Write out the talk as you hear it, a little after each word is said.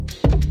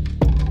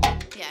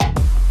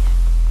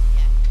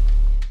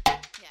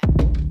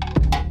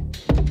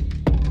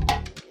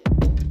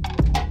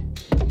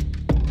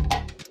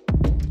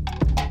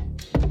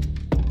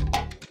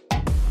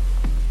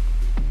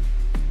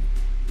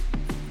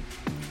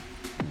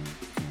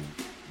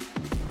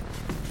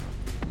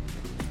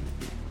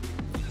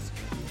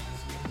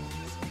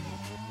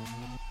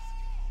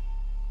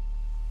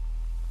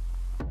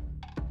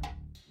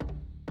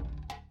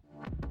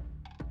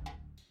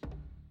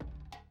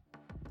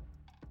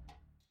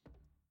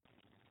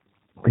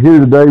here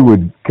today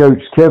with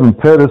Coach Kevin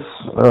Pettis.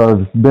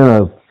 Been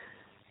a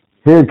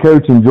head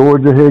coach in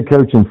Georgia, head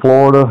coach in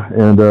Florida,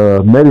 and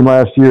met him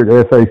last year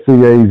at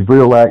FACA. He's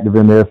real active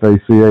in the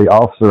FACA,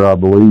 officer, I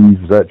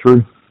believe. Is that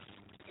true?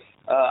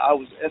 I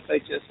was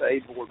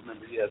FHSA board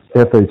member, yes.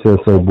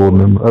 FHSA board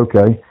member,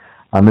 okay.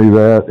 I knew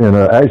that, and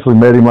actually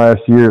met him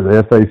last year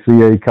at the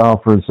FACA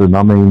conference, and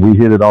I mean, we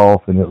hit it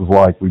off, and it was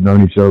like we've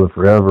known each other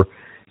forever.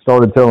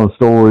 Started telling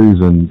stories,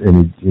 and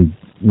he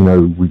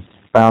we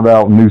found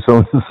out and knew some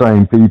of the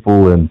same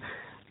people, and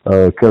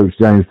Coach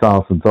James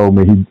Thompson told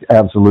me he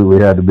absolutely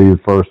had to be the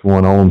first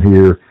one on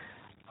here.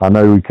 I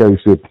know he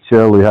coached at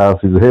Pacelli House.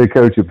 He's a head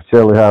coach at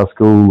Pacelli High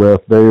School,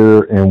 left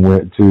there and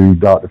went to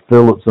Dr.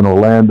 Phillips in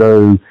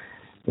Orlando,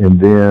 and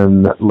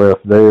then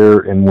left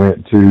there and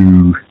went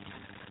to,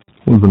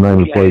 what was the name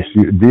of the place?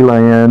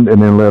 DeLand, and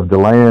then left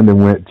DeLand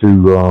and went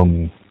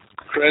to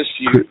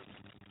Crestview.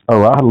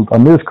 I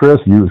missed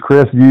Crestview. It was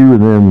Crestview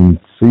and then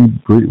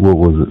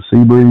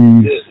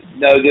Seabreeze?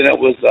 No, then it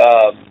was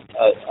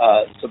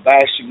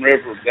Sebastian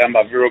River down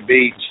by Vero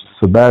Beach.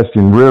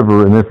 Sebastian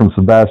River, and then from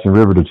Sebastian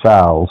River to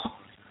Childs.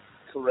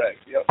 Correct,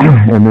 yep.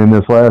 And then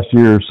this last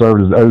year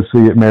served as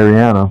OC at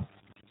Mariana.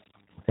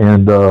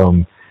 And,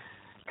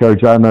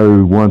 Coach, I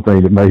know one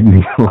thing that made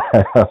me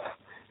laugh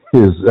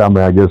is,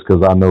 I guess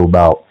because I know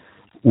about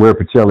where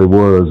Pacelli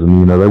was,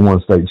 and, they won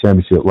a state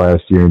championship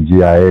last year in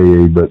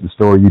GIAA, but the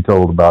story you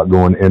told about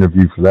going to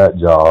interview for that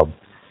job,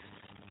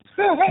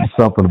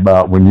 something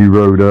about when you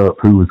rode up,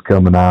 who was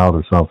coming out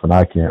or something,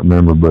 I can't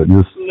remember, but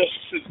just...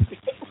 Listen,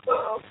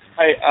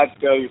 hey, I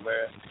tell you,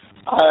 man,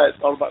 I had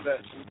thought about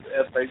that since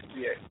the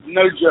FACA.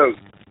 No joke.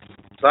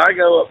 So I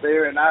go up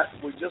there, and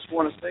we just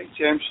won a state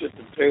championship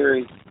in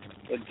Perry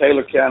in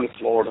Taylor County,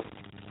 Florida.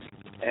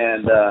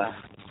 And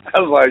I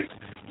was like,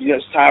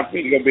 it's time for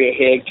me to go be a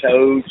head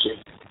coach,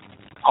 and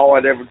all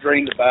I'd ever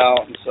dreamed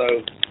about. And so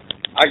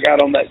I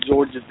got on that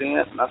Georgia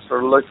event, and I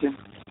started looking.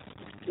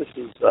 This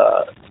is,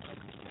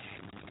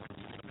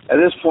 at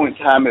this point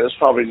in time, it was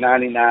probably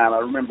 99. I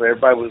remember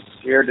everybody was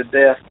scared to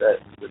death that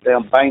the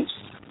damn banks,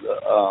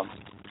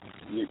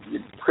 your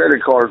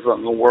credit cards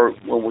weren't going to work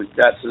when we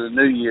got to the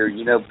new year,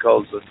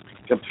 because the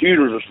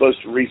computers are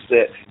supposed to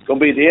reset. It's going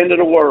to be the end of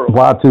the world.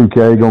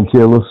 Y2K going to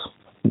kill us.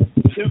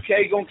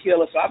 2K going to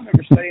kill us. I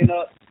remember staying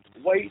up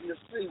waiting to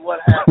see what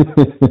happened.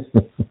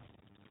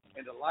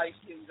 And the lights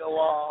didn't go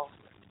off.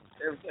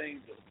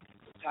 Everything, the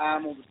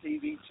time on the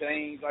TV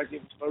changed like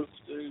it was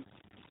supposed to.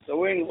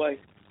 So anyway,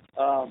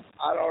 I'd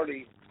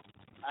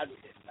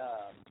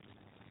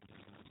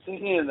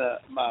sent in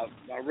my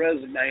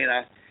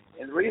resume,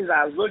 and the reason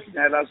I was looking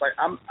at it, I was like,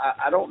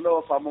 I don't know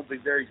if I'm going to be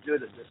very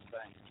good at this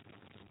thing.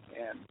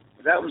 And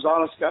that was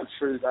honest God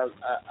truth.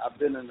 I've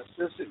been an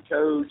assistant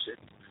coach, and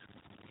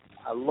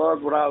I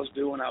loved what I was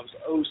doing. I was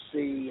OC,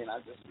 and I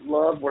just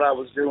loved what I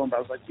was doing. But I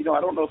was like, I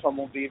don't know if I'm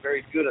going to be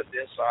very good at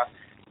this. So,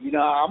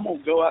 I'm going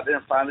to go out there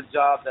and find a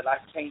job that I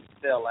can't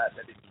fail at,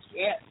 that it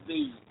can't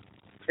be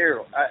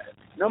terrible.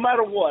 No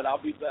matter what,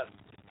 I'll be better.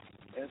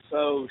 And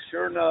so,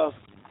 sure enough,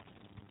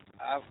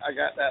 I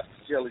got that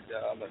Pacelli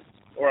job,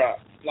 or I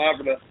applied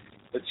for the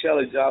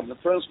Pacelli job. And the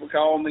principal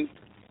called me,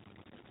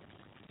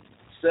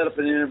 set up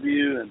an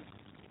interview, and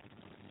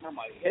I'm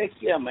like, heck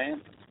yeah,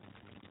 man.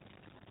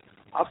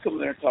 I'll come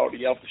there and talk to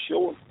y'all for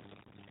sure.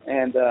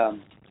 And I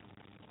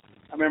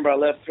remember I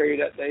left Perry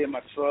that day in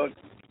my truck,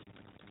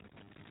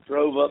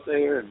 drove up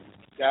there and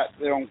got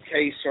there on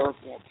K-Circle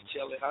at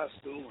Pacelli High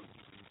School. And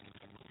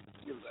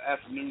it was an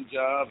afternoon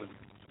job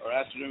or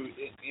afternoon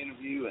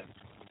interview. And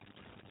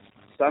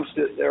so I'm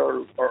sitting there,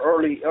 or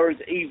early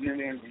the evening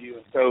interview.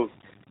 And so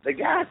the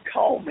guy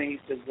called me and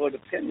said, well,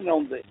 depending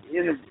on the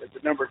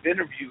number of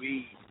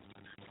interviewees,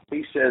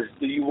 he says,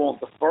 do you want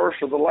the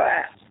first or the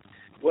last?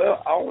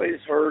 Well, I always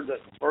heard that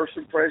the first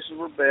impressions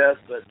were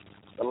best, but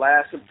the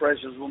last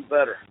impressions were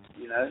better,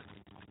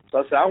 So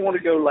I said, I want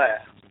to go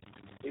last.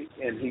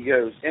 And he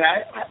goes, and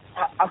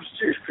I'm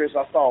serious, Chris,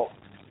 I thought,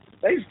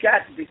 there's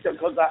got to be something,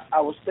 because I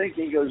was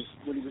thinking, he goes,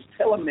 when he was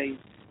telling me,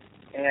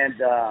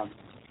 and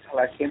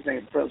I can't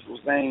think of the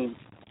principal's name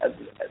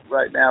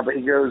right now, but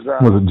he goes...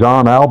 was it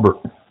John Albert?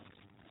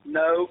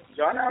 No,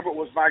 John Albert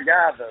was my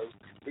guy, though.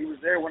 He was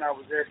there when I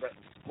was there, but,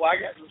 I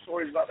got some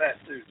stories about that,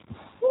 too.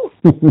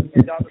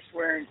 And Dr.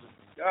 Swearington,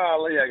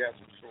 golly, I got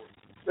some stories.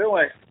 But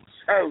anyway,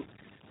 so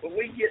when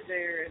we get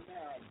there, and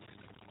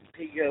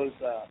he goes,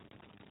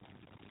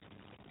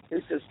 he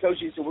says, Coach,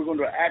 he said, we're going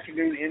to do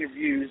afternoon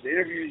interviews. The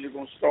interviews are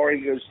going to start.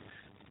 He goes,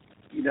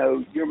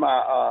 you're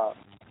my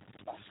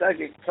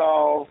second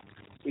call.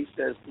 He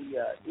says,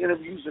 the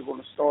interviews are going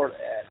to start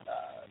at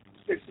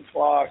 6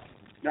 o'clock,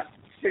 and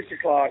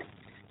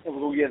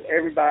we're going to give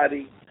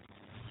everybody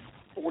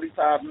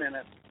 45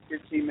 minutes.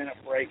 15-minute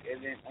break,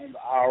 and then on the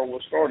hour we'll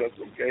start us,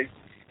 okay?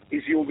 He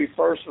said, you will be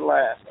first or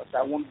last. I said,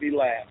 I want to be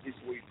last. He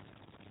said,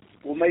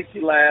 we'll make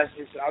you last.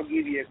 He said, I'll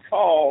give you a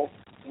call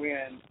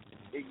when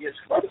it gets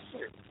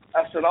closer.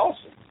 I said,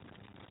 awesome.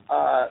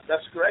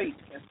 That's great.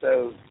 And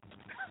so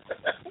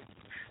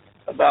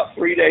about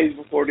 3 days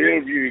before the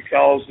interview, he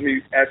calls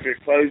me after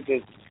it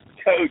closes,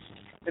 Coach,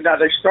 and now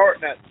they're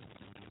starting at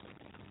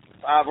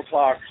 5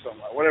 o'clock or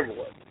something, like whatever it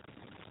was.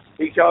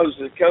 He calls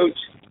the coach,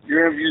 your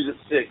interview's at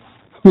 6.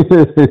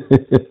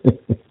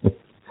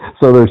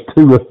 So there's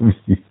 2 of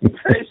you.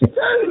 There's 2.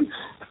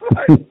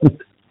 Like,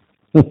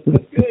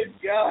 good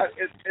God.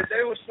 And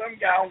there was some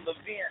guy on the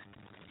vent.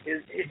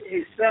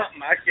 He's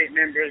something, I can't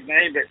remember his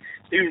name, but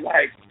he was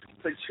like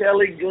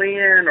Pacelli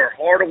Glenn or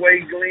Hardaway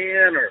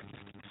Glenn or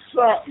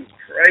something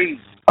crazy.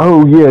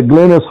 Oh, yeah,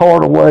 Glennis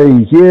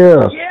Hardaway,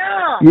 yeah.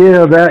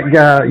 Yeah, that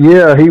guy.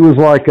 Yeah, he was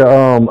like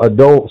a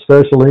adult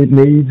special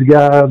needs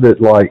guy that,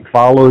 like,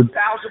 followed. 1,000%.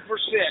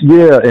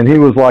 Yeah, and he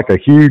was like a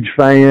huge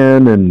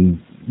fan, and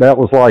that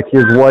was like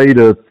his way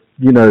to,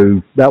 you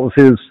know, that was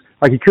his,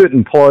 like he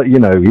couldn't play, you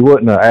know, he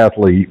wasn't an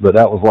athlete, but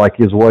that was like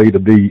his way to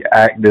be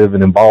active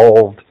and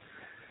involved.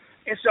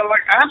 And so,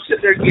 like, I'm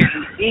sitting there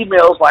getting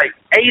emails like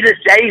 8 a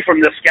day from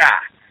this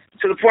guy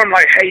to the point I'm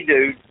like, hey,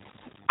 dude,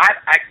 I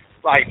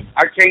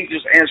can't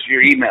just answer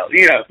your email,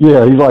 you know.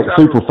 Yeah, he's like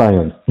super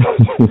fan.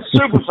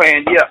 Super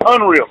fan, yeah,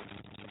 unreal.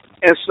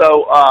 And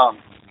so,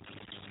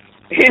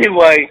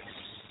 anyway,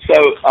 so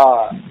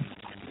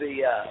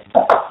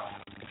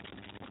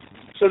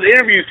the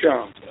interview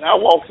comes, and I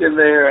walked in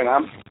there, and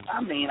I'm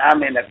in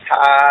a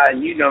tie,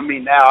 and you know me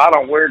now, I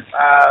don't wear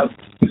ties.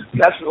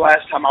 That's the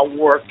last time I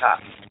wore a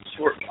tie.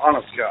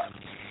 Honest to God.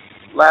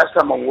 Last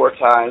time I wore a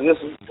tie, and this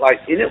is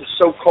like, and it was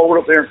so cold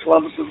up there in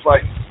Columbus, it was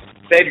like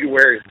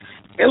February.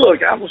 And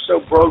look, I was so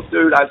broke,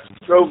 dude. I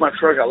drove my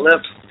truck. I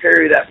left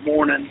Perry that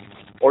morning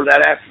or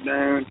that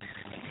afternoon,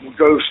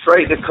 drove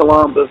straight to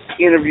Columbus,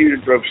 interviewed,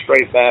 and drove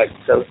straight back.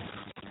 So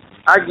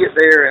I get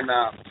there, and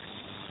I'm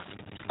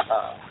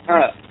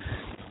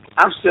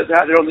sitting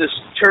out there on this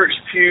church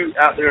pew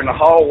out there in the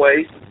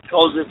hallway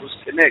because it was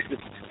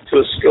connected to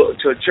a school,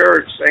 to a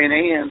church, St.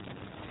 Anne's,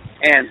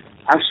 and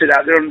I'm sitting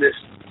out there on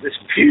this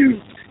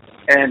pew,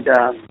 and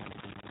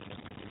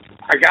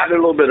I got there a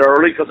little bit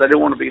early because I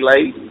didn't want to be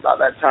late. And by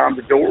that time,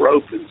 the door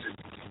opens.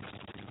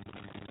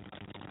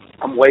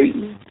 I'm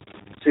waiting.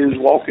 See who's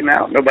walking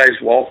out. Nobody's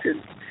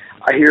walking.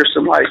 I hear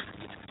some, like,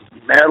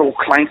 metal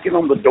clanking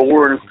on the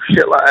door and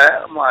shit like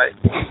that. I'm like,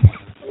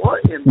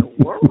 what in the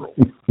world?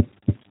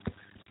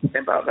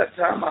 And by that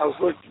time, I was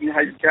looking, you know,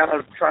 how you kind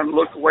of trying to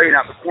look away, and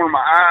out the corner of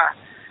my eye,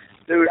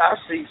 dude, I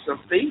see some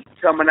feet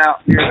coming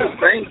out near the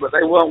thing, but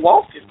they weren't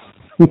walking.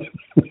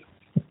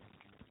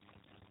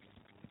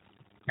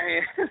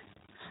 And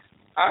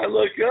I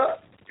look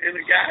up, and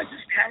the guy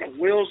just kind of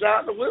wheels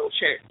out in the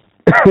wheelchair.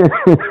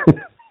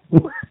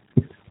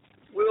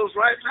 Wheels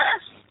right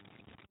past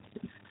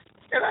me.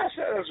 And I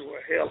said,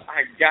 well, hell,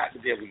 I got to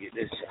be able to get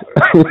this shot.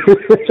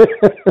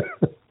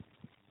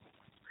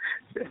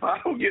 If I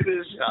don't get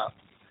this shot,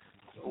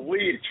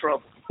 we in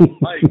trouble.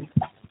 Like,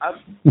 I'm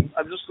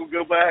just going to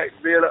go back,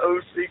 be an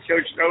OC,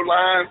 coach no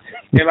line,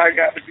 and I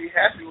got to be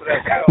happy with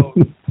that guy.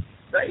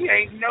 They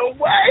ain't no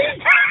way.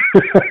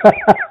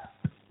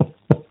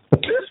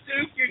 This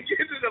dude can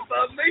get it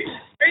above me.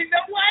 Ain't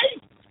no way.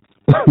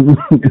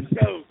 And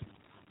so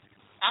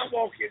I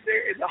walk in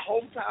there, and the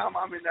whole time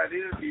I'm in that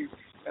interview,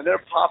 and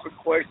they're popping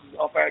questions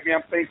off at me,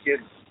 I'm thinking,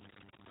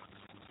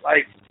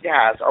 like,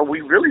 guys, are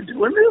we really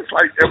doing this?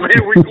 Like, I mean,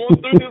 are we going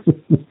through this?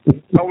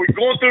 Are we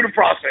going through the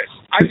process?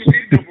 I just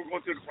need to know if we're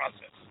going through the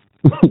process.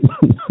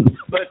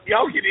 But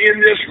y'all can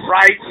end this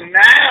right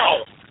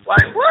now.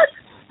 Like, what?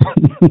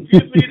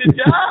 Give me the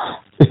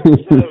job.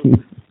 So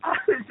I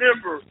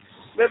remember,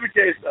 let me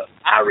tell you something.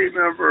 I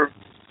remember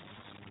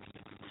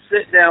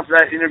sitting down for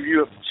that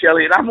interview at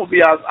Pacelli, and I'm going to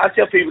be honest, I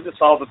tell people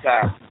this all the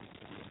time.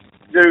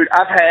 Dude,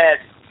 I've had,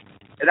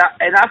 and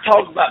I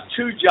talk about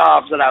 2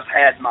 jobs that I've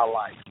had in my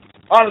life.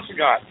 Honest to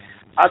God.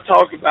 I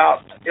tell people,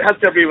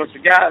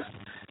 guys,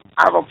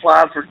 I've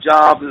applied for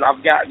jobs, and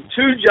I've gotten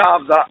 2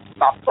 jobs.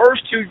 My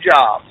first 2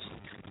 jobs,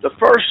 the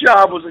first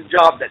job was a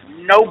job that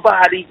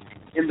nobody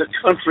in the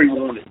country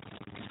wanted.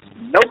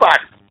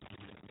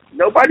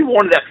 Nobody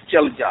wanted that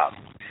Pacelli job.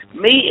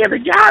 Me and a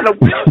guy in a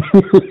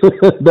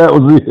wheelchair. That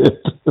was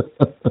it.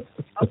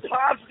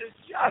 Applied for this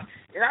job.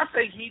 And I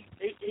think he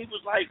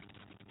was like,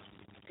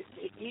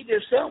 he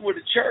did something with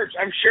the church,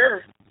 I'm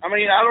sure. I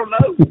mean, I don't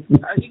know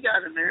how he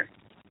got in there.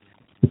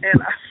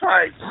 And I was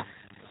like,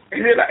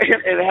 and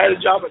I had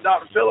a job at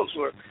Dr. Phillips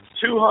where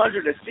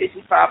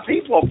 255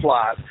 people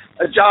applied,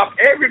 a job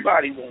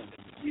everybody wanted,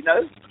 you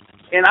know?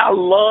 And I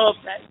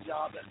loved that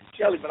job at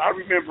Pacelli. But I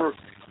remember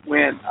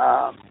when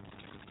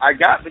I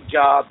got the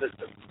job,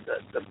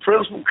 the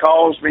principal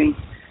calls me,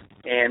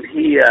 and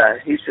he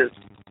says,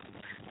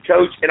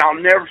 Coach, and I'll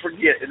never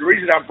forget, and the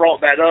reason I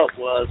brought that up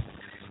was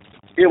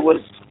it was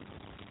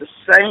the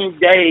same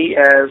day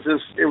as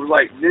this, it was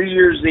like New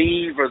Year's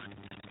Eve, or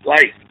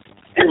like,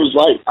 it was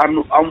like,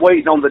 I'm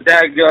waiting on the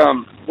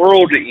daggum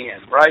world to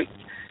end, right?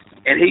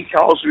 And he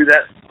calls me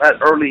that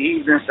early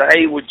evening and said,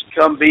 hey, would you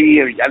come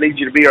I need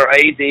you to be our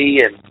AD.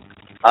 And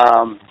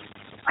I'm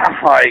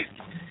like,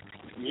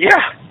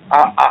 yeah,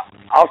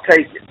 I'll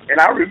take it. And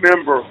I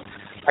remember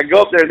I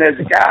go up there, and there's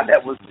a guy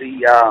that was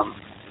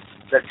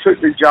that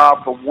took the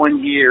job for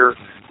 1 year,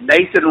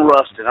 Nathan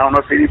Rustin. I don't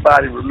know if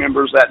anybody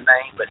remembers that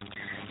name, but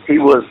he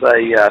was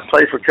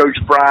played for Coach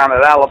Bryan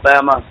at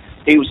Alabama,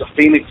 He was a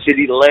Phoenix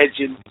City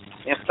legend.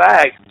 In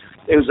fact,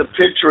 there was a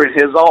picture in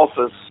his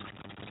office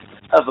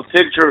of a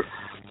picture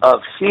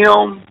of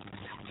him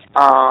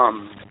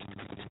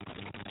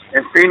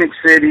in Phoenix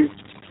City,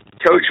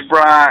 Coach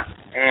Bryant,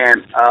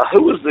 and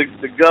who was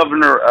the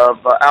governor of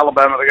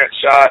Alabama that got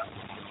shot?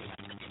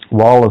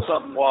 Wallace.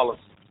 Something Wallace.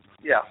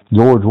 Yeah.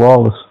 George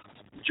Wallace.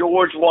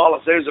 George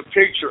Wallace. There's a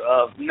picture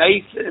of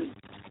Nathan,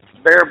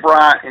 Bear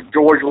Bryant, and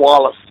George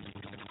Wallace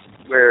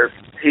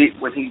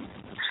when he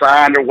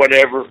signed or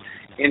whatever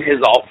in his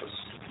office.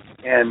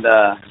 And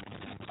I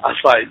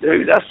was like,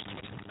 dude, that's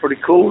pretty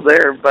cool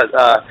there. But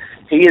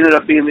he ended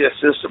up being the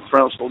assistant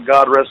principal.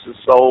 God rest his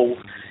soul.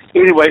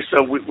 Anyway,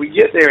 so we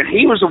get there, and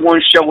he was the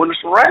one showing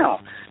us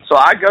around. So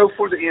I go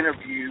for the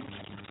interview,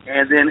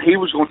 and then he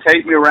was going to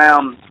take me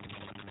around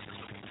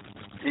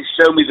and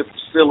show me the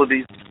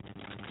facilities.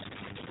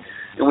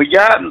 And we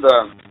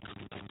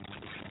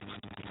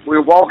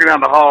were walking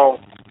down the hall,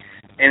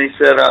 and he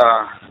said,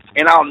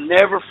 and I'll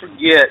never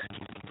forget,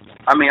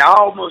 I mean, I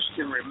almost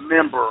can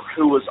remember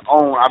who was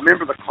on. I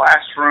remember the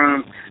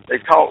classroom. They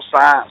taught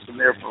science in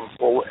there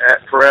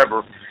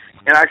forever.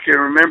 And I can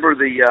remember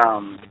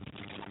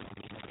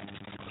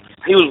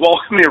he was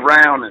walking me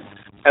around, and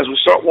as we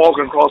start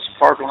walking across the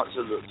parking lot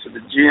to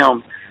the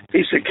gym,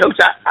 he said, Coach,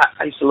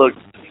 I said, look,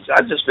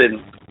 I just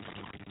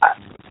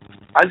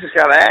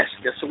got to ask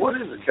you. I said, what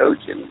is it,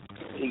 Coach? And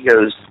he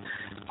goes,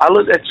 I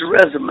looked at your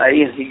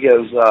resume, and he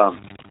goes,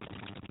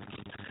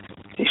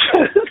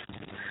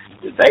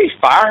 did they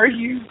fire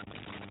you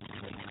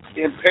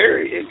in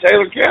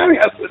Taylor County?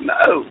 I said,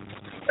 no,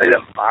 they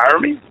didn't fire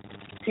me.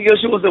 He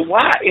goes, well, then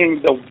why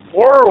in the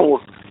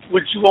world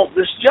would you want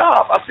this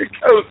job? I said,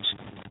 Coach,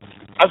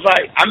 I was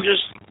like, I'm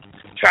just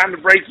trying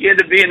to break you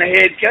into being a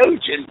head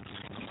coach, and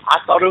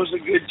I thought it was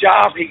a good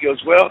job. He goes,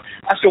 well,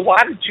 I said,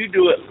 why did you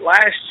do it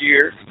last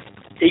year?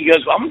 He goes,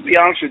 well, I'm going to be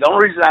honest with you. The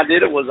only reason I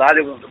did it was I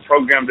didn't want the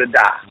program to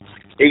die.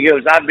 He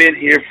goes, I've been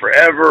here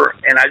forever,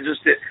 and I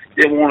just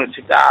didn't want it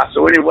to die.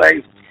 So anyway,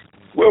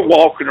 we're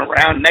walking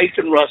around.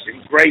 Nathan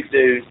Rustin, great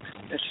dude.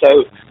 And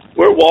so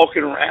we're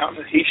walking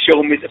around, and he's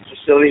showing me the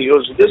facility. He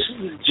goes, this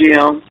is the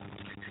gym.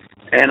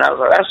 And I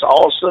was like, that's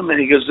awesome. And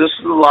he goes, this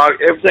is the log.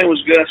 Everything was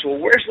good. I said, well,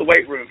 where's the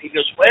weight room? He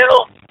goes,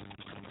 well,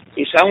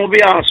 he said, I'm going to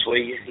be honest with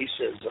you. He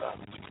says,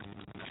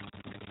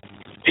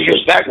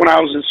 back when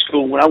I was in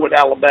school, when I went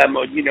to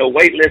Alabama,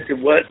 weightlifting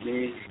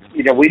wasn't,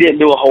 we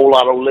didn't do a whole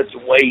lot of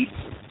lifting weights.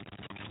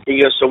 He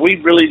goes, so we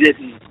really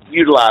didn't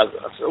utilize it.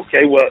 I said,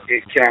 okay, well,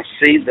 can I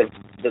see the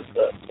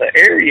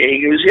area?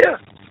 He goes, yeah.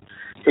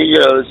 He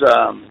goes,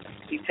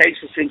 he takes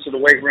us into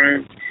the weight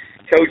room.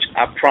 Coach,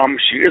 I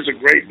promise you, it's a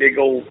great big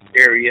old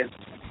area.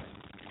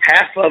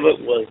 Half of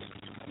it was,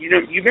 you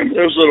remember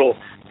those little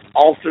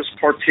office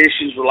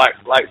partitions with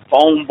like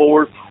foam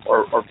board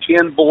or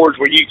pin boards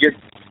where you get,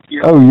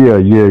 Oh yeah.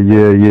 Yeah.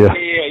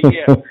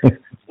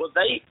 Well,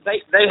 they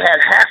had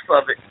half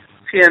of it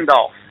pinned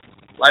off,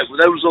 like with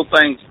those little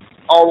things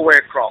all the way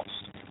across.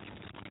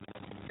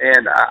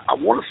 And I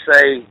want to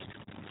say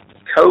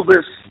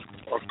Corbus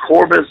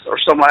or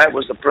something like that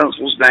was the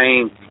principal's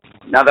name.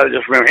 Now that I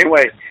just remember.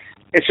 Anyway,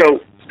 and so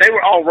they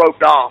were all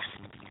roped off,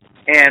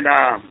 and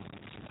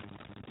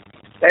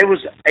there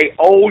was a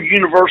old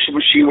Universal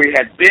machine where you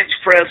had bench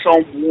press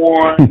on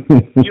one.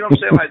 You know what I'm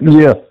saying? Like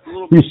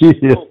little machine,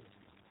 you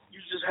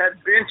just had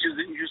benches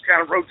and you just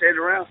kind of rotated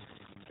around.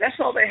 That's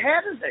all they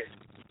had in there.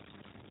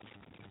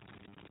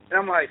 And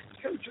I'm like,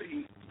 Coach,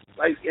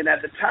 and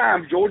at the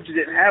time, Georgia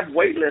didn't have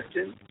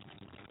weightlifting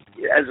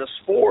as a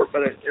sport,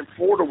 but in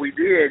Florida we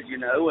did,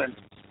 and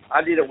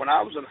I did it when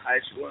I was in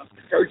high school.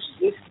 Coach, is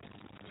this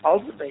all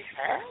that they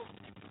have?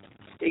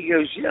 He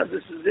goes, yeah,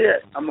 this is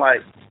it. I'm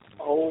like,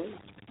 oh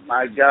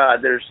my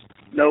God, there's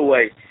no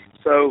way.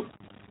 So,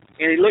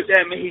 and he looked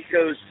at me, he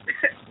goes,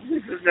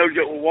 this is no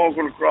joke, we're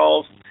walking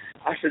across.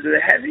 I said, do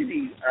they have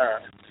any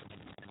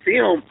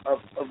film of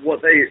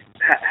what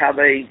how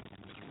they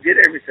did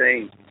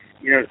everything,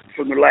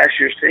 from the last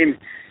year's team?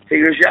 He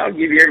goes, yeah, I'll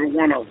give you every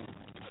one of them.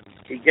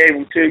 He gave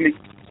them to me,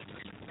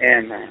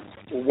 and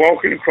we're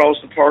walking across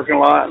the parking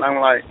lot, and I'm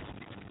like,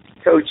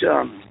 Coach,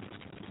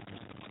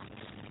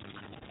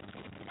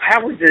 how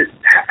did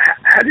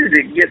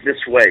it get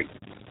this way?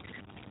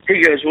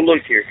 He goes, well,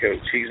 look here,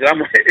 Coach. He said,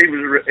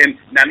 and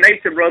now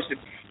Nathan Rustin,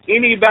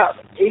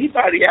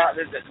 anybody out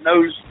there that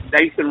knows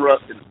Nathan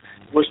Rustin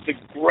was the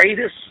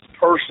greatest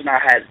person I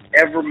had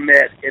ever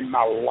met in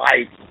my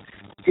life.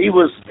 He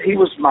was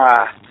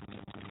my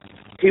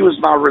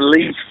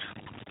relief.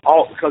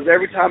 Because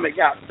every time it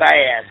got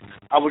bad,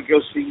 I would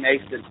go see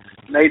Nathan.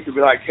 Nathan would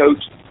be like,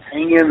 Coach,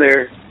 hang in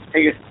there.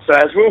 So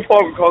as we were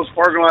walking across the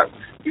parking lot,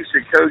 he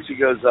said, Coach, he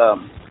goes,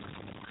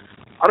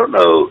 I don't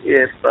know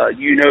if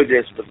you know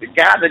this, but the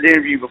guy that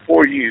interviewed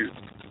before you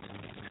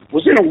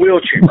was in a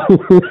wheelchair.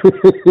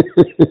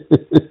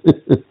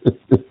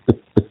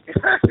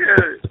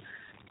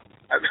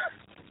 I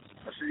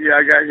said, yeah,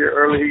 I got here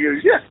early. He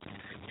goes, yeah.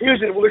 He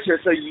was in a wheelchair,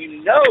 so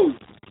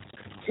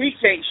he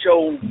can't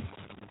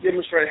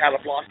demonstrate how to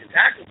block and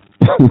tackle.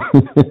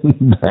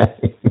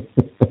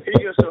 He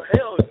goes, so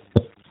hell,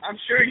 I'm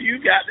sure you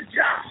got the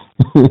job.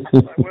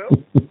 was like, well,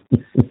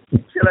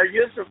 can I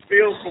get some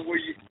film from where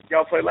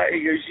y'all play like?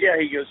 He goes, yeah.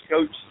 He goes,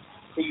 Coach.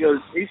 He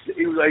goes,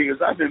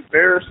 I'm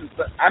embarrassed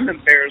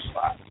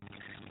by it.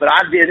 But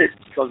I did it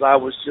because I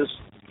was just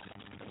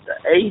the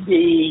AD,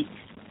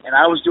 and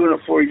I was doing it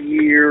for a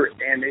year,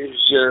 and it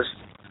was just,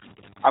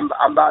 I'm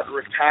about to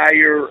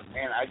retire,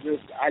 and I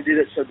did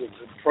it so that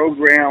the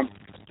program,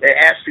 they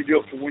asked me to do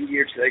it for 1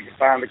 year so they could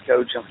find a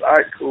coach. I was all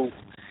right, cool.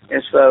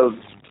 And so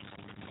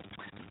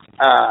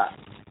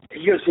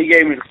he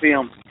gave me the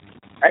film.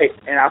 Hey,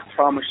 and I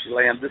promise you,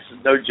 Lamb, this is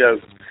no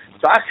joke.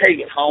 So I take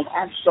it home.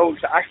 I'm so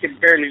excited. I can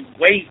barely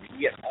wait to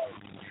get home.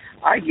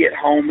 I get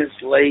home, it's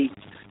late,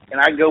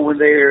 and I go in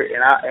there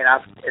and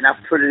I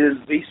put it in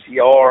the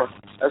VCR.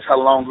 That's how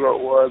long ago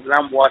it was, and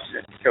I'm watching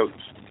it,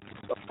 Coach.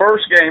 The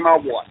first game I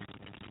watched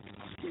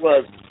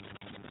was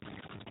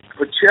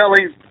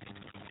Pacelli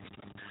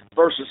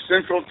versus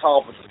Central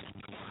Talbot.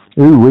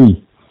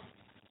 Ooh-wee.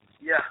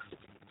 Yeah,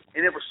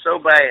 and it was so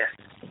bad.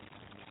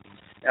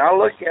 And I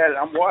look at it,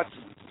 I'm watching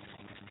it,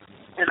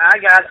 and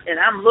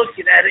I'm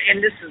looking at it,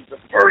 and this is the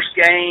first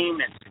game,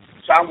 and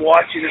so I'm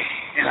watching it,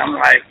 and I'm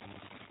like,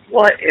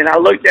 what? And I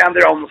look down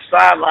there on the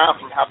sideline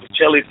from how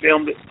Pacelli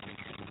filmed it,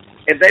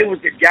 and they was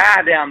the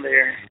guy down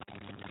there.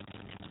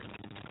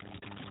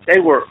 They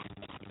were,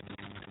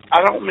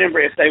 I don't remember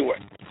if they were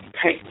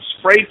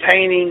spray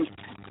painting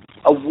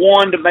a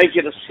 1 to make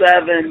it a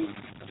 7,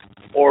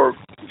 or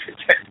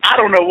I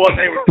don't know what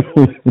they were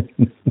doing,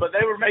 but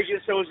they were making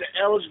it so it was an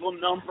eligible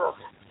number.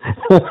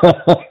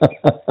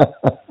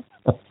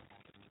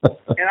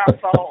 And I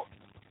thought,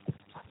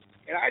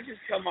 and I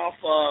just come off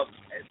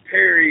at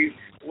Perry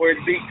where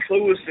it beat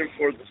Clewiston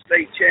for the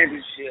state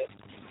championship.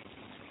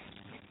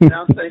 And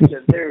I'm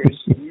thinking, there is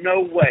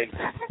no way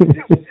this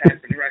is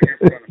happening right here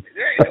in front of me.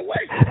 There ain't no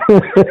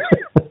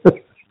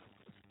way.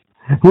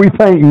 We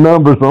paint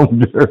numbers on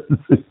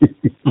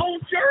jerseys. On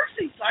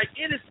jerseys. Like,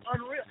 it is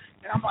unreal.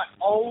 And I'm like,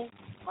 oh,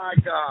 my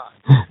God.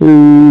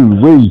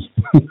 Ooh-wee.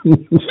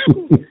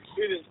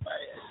 It is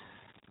bad.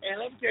 And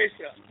let me tell you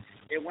something.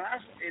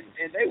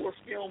 And they were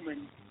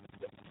filming,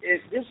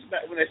 this is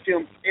back when they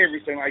filmed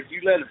everything. Like,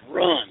 you let it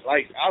run.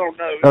 Like, I don't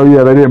know. Oh,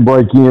 yeah, they didn't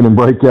break in and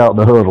break out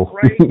the huddle.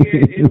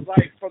 It was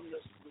like from the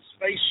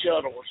space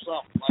shuttle or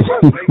something.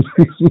 Like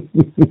space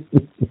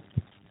station.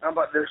 I'm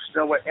like, there's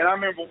no way. And I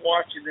remember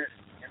watching it,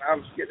 and I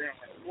was getting there,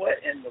 like,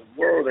 what in the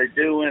world are they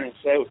doing? And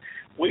so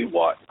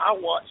I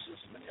watched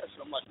this mess.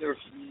 I'm like,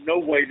 there's no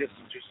way this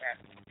is just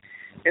happening.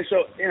 And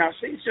so, and I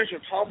see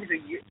Central Talbot,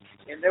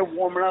 and they're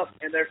warming up,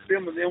 and they're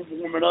filming them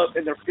warming up,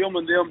 and they're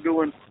filming them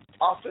doing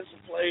offensive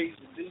plays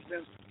and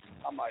defense.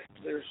 I'm like,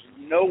 there's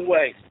no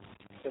way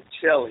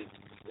Pacelli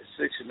is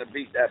fixing to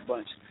beat that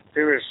bunch.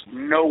 There is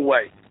no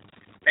way.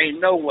 Ain't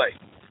no way.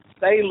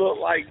 They look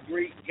like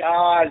Greek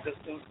gods at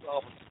Central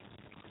Talbot.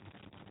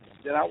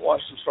 Then I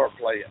watched them start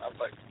playing. I was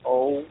like,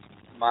 oh,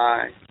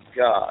 my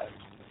God.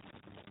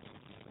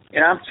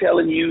 And I'm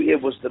telling you,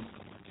 it wasn't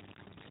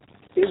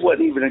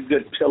even a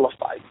good pillow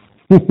fight.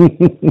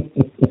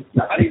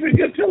 Not even a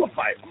good pillow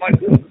fight. I'm like,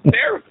 this is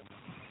terrible.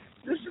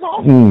 This is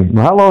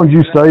awful. How long did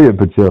you stay at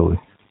Pacelli?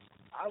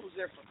 I was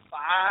there for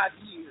 5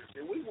 years,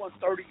 and we won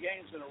 30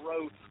 games in a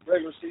row,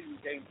 regular season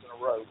games in a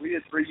row. We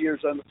had 3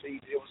 years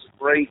undefeated. It was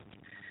great.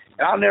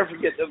 And I'll never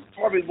forget,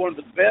 probably one of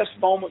the best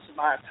moments of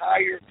my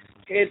entire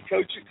head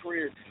coaching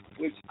career,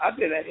 which I've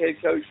been a head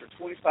coach for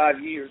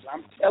 25 years.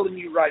 I'm telling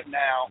you right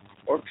now,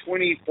 or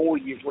 24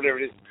 years, whatever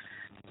it is,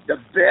 the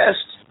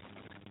best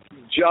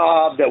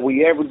job that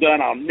we ever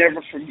done, I'll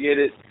never forget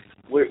it.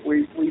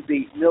 We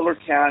beat Miller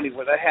County,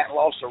 where they hadn't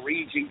lost a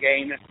region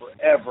game in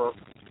forever,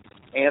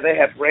 and they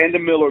had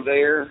Brandon Miller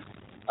there,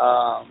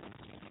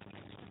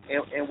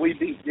 and we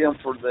beat them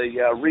for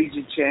the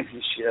region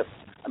championship.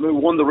 I mean, we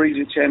won the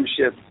region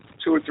championship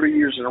 2 or 3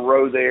 years in a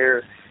row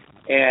there,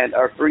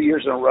 or 3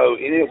 years in a row,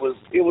 and it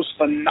was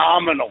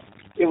phenomenal.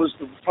 It was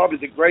probably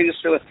the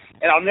greatest feeling.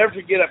 And I'll never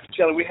forget at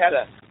Pacelli, we had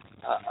a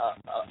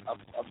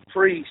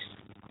priest,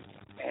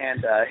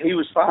 and he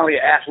was finally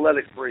an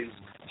athletic priest.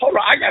 Hold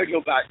on, I got to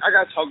go back. I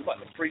got to talk about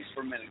the priest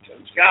for a minute,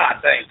 Coach.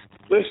 God dang.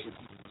 Listen,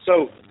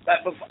 so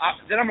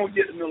then I'm going to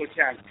get to Miller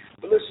County.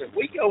 But listen,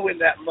 we go in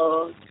that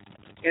mug,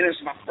 and it's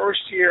my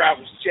first year. I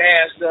was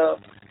jazzed up.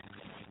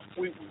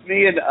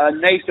 Me and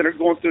Nathan are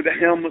going through the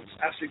helmets.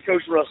 I said,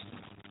 Coach Rustin,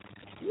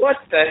 what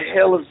the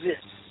hell is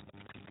this?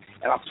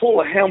 And I pull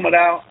a helmet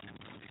out,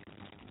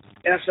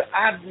 and I said,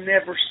 I've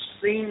never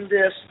seen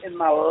this in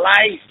my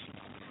life.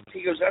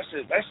 He goes,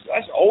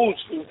 that's old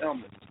school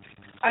helmet.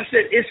 I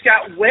said, it's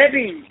got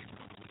webbing.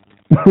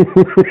 I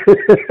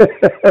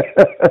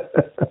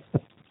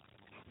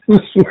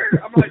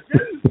swear. I'm like,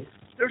 dude,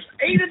 there's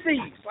 8 of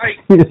these. Like,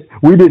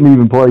 we didn't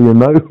even play in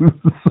those.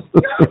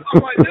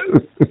 I'm like,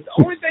 dude, the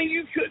only thing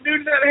you could do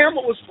to that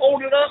helmet was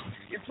fold it up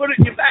and put it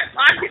in your back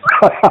pocket.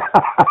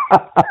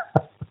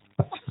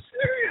 I'm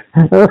serious.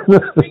 The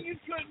only thing you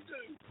couldn't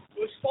do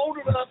was fold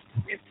it up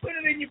and put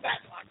it in your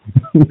back pocket.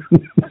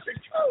 I said,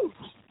 Coach,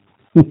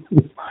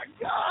 my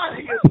God.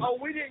 He goes, oh,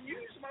 we didn't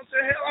use them. I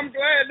said, hell, I'm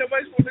glad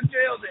nobody's going to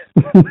jail then.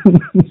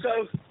 So,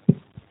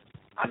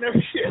 I never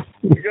forget.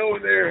 I go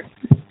in there,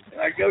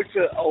 and I go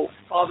to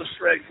Father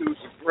Shrek, who's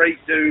a great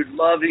dude,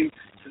 love him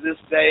to this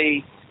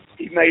day.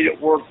 He made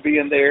it work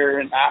being there,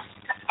 and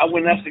I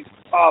went up to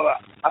Father.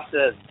 I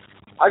said,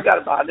 I got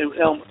to buy a new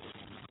helmet.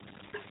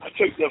 I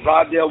took the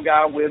Rodale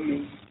guy with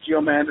me,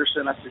 Jim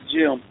Anderson. I said,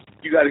 Jim,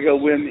 you got to go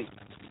with me.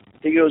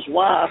 He goes,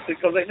 why? I said,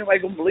 because ain't nobody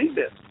going to believe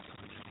this.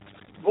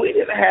 We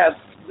didn't have,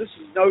 this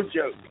is no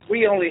joke,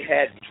 we only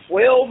had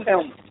 12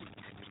 helmets.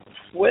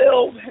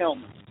 12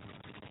 helmets.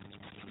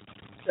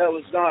 That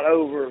was not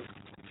over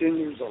 10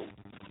 years old.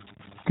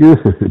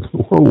 Good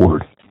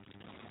Lord.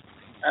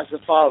 As a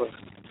father,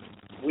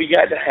 we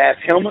got to have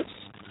helmets,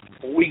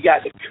 but we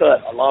got to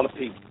cut a lot of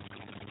people.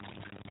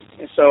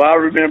 And so I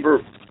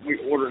remember we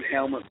ordered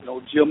helmets. You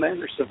know, Jim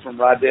Anderson from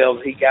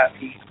Rydell,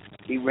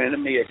 he rented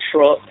me a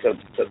truck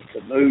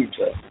to move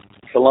to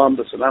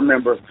Columbus, and I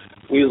remember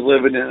we was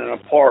living in an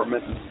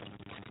apartment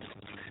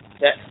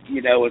that,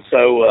 you know, and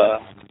so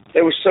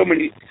there were so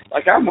many.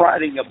 Like, I'm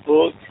writing a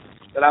book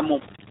that I'm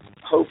gonna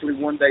hopefully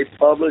one day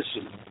publish,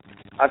 and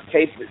I've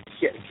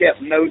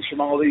kept notes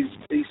from all these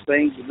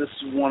things, and this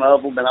is one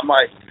of them. And I'm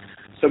like,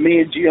 so me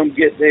and Jim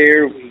get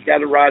there. We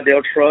got a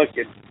Rydell truck,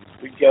 and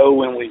we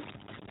go and we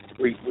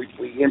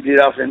empty it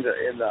off in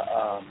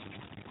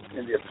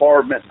the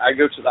apartment. I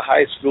go to the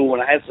high school,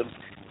 and I had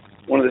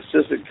one of the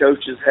assistant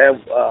coaches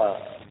have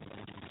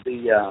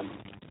the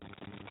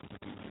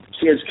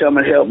kids come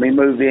and help me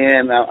move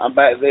in. I'm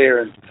back there,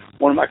 and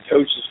one of my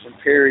coaches from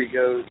Perry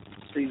goes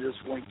to see this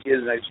one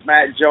kid named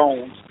Matt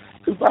Jones,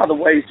 who, by the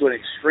way, is doing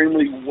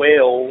extremely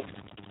well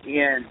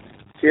in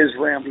his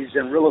realm. He's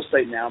in real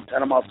estate now in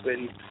Panama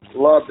City.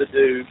 Love the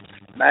dude.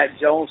 Matt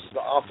Jones is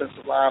the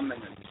offensive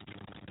lineman.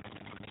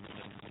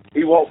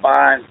 He walked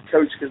by, and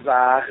Coach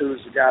Kazai, who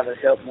was the guy that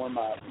helped one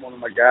of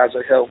my guys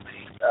that helped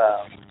me,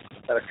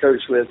 that I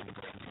coached with,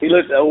 he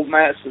looked at old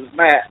Matt and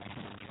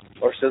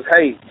says,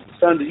 hey,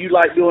 son, do you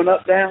like doing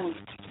up down?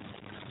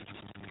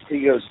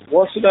 He goes,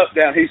 what's an up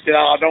down? He said,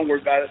 oh, don't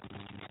worry about it.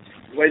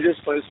 The way this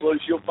place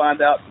looks, you'll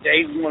find out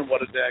day one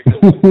what a dag is.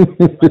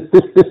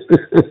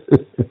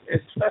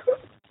 So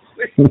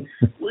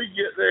we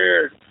get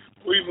there,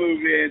 we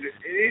move in,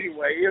 and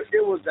anyway,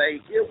 it was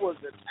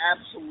an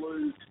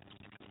absolute.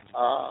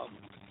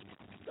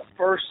 The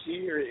first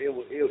year, it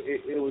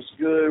was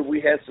good. We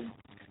had some.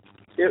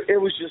 It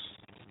was just.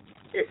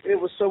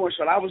 It was so much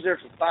fun. I was there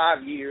for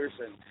 5 years,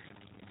 and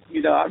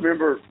you know, I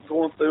remember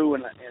going through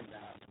and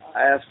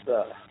I asked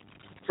the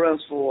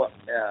principal,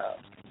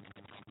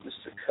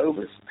 Mr.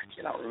 Cobus, I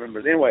cannot remember.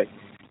 Anyway,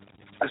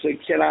 I said,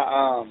 can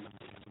I?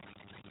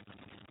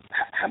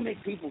 How many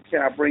people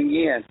can I bring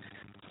in?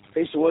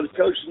 He said, well, the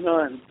coach,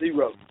 none,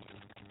 0.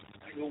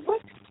 I go,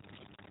 what?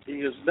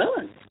 He goes,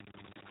 none.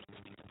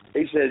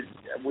 He said,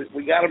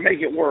 we got to make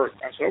it work.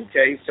 I said,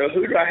 okay, so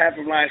who do I have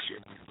from last year?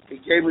 He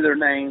gave me their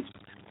names,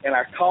 and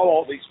I call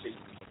all these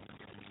people.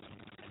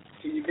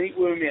 Can you meet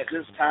with me at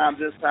this time?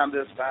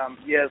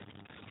 Yes.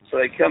 So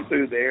they come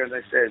through there, and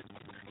they said,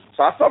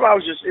 so I thought I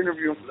was just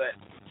interviewing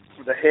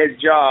for the head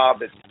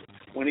job. And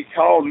when he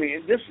called me,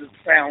 and this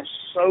sounds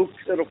so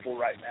pitiful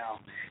right now,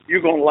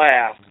 you're going to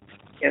laugh.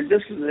 And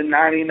this is in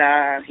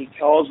 99. He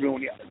calls me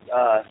when he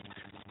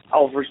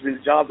offers me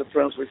the job. The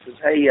principal says,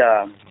 hey,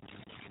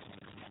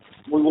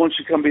 we want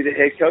you to come be the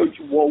head coach.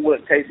 What will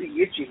it take to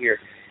get you here?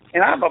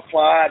 And I've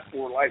applied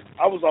for,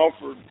 I was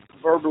offered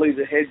verbally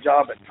the head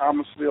job at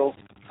Thomasville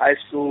High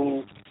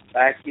School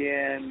back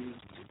in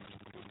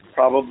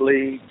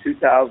probably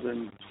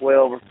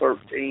 2012 or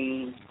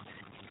 13.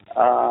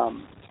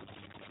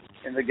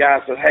 And the guy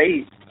said,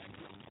 hey,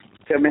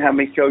 tell me how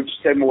many coaches,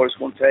 tell me what it's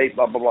going to take,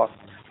 blah, blah, blah.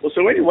 Well,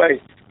 so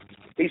anyway,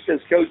 he says,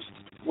 Coach,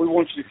 we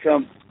want you to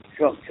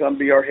come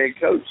be our head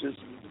coach. This is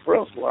the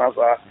principal. I was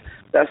like,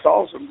 that's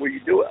awesome. Will you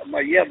do it? I'm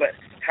like, yeah, but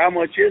how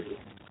much is it?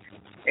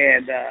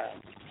 And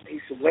he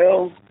said,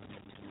 well,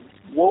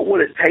 what would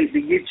it take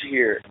to get you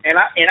here? And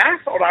I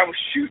thought I was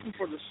shooting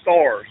for the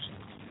stars.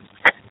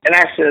 And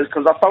I said,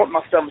 because I thought to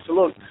myself, I said,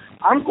 look,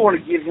 I'm going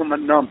to give him a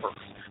number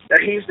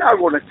that he's not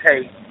going to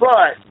take,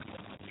 but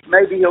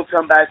maybe he'll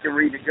come back and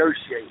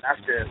renegotiate. I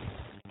said,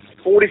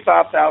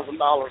 $45,000, and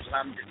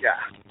I'm your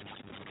guy.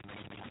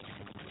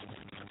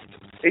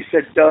 He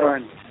said,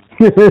 done.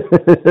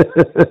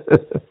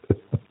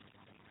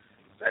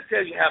 That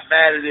tells you how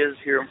bad it is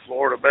here in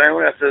Florida. But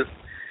anyway, I said,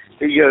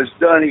 he goes,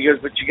 done. He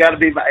goes, but you got to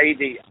be my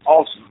AD.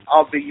 Awesome.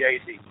 I'll be your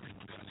AD.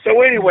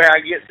 So anyway,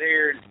 I get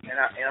there, and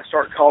I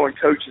start calling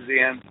coaches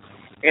in.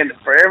 And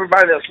for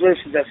everybody that's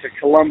listening, that's a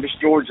Columbus,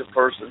 Georgia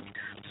person.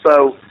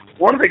 So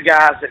one of the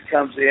guys that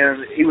comes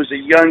in, he was a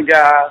young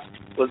guy,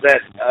 was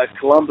at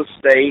Columbus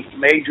State,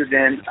 majored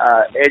in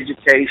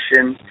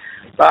education,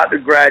 about to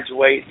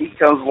graduate. He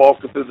comes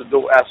walking through the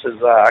door.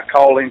 I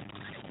call him.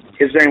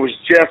 His name was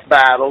Jeff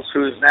Battles,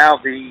 who is now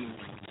the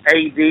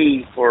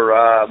AD for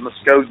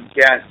Muscogee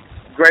County.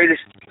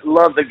 Greatest,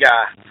 love the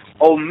guy.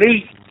 Oh,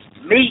 Meat,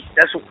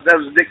 that was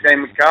his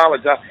nickname in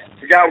college. I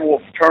forgot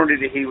what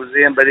fraternity he was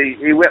in, but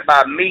he went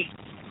by Meat.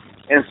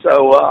 And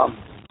so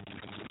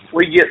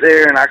we get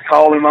there, and I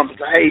call him up and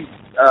say, hey,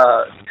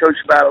 Coach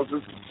Battles,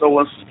 this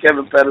is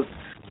Kevin Pettis.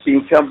 can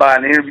you come by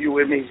and interview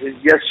with me? He says,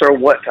 yes, sir,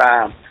 what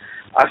time?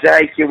 I said,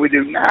 hey, can we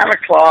do 9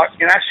 o'clock?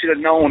 And I should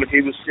have known if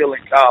he was still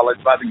in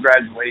college by the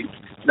graduate,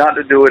 not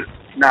to do it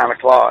 9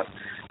 o'clock.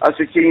 I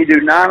said, can you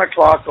do 9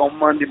 o'clock on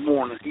Monday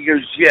morning? He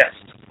goes, yes.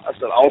 I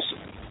said, awesome.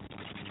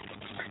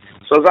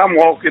 So as I'm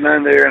walking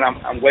in there and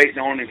I'm waiting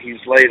on him,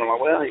 he's late. I'm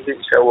like, well, he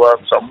didn't show up.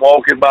 So I'm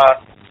walking by.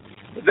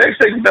 The next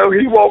thing you know,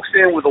 he walks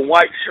in with a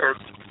white shirt.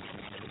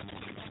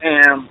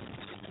 And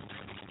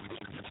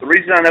the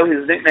reason I know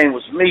his nickname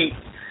was Meat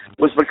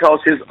was because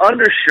his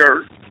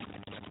undershirt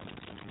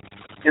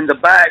in the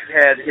back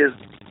had his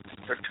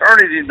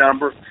fraternity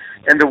number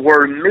and the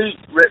word meat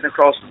written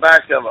across the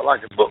back of it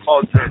like a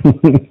football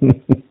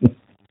jersey.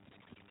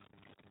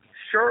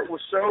 Shirt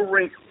was so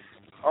wrinkled.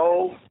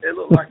 Oh, it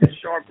looked like a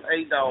sharp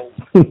A-dog.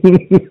 I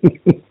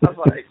was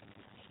like,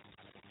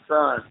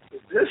 son,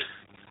 this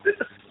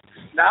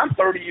now I'm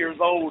 30 years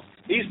old.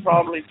 He's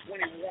probably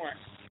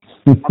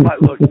 21. I'm like,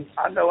 look,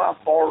 I know I'm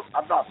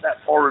not that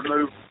far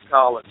removed from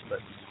college, but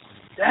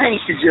dang,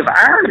 could you have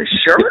ironed his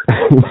shirt?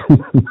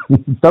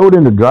 Throw it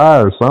in the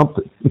dryer or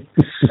something.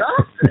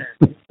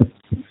 Something.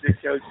 He said,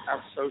 Coach,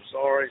 I'm so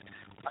sorry.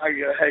 I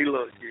go, hey,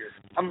 look here.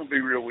 I'm going to be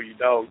real with you,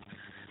 dog.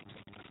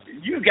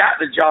 You got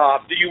the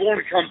job. Do you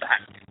want to come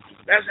back?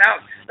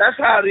 That's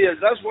how it is.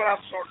 That's what I'm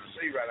starting to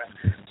see right now.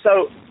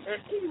 So,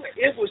 anyway,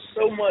 it was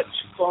so much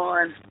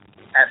fun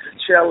at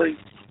Pacelli.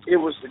 It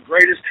was the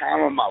greatest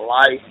time of my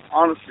life,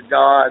 honest to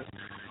God.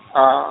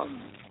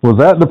 Was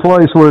that the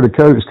place where the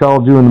coach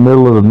called you in the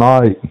middle of the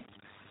night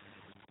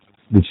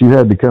that you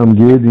had to come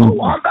get him?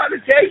 Oh, I'm about to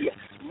tell you.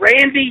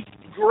 Randy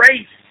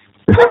Grace.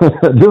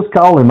 Just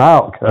call him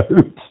out,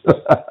 Coach. That's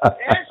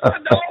my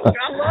dog.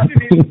 I love him.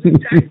 He was in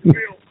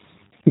Jacksonville.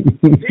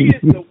 He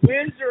is the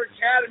Windsor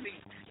Academy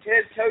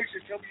head coach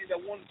of the company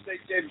that won the state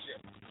championship.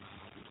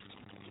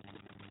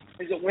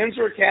 Is it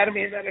Windsor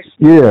Academy? Is that a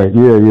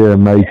Yeah,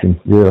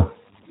 Macon. Yeah.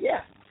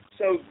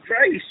 So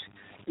Grace,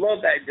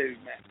 love that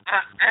dude, man. I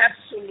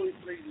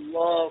absolutely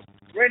love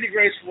Randy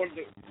Grace. One of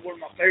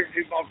my favorite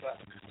people all time.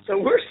 So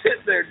we're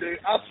sitting there, dude.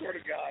 I swear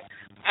to God,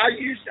 I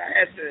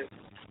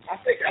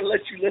think I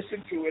let you listen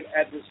to it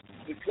at the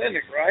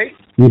clinic, right?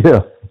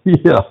 Yeah.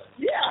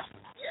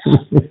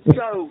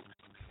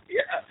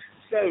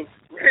 So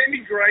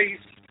Randy Grace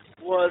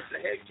was the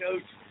head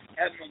coach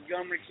at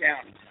Montgomery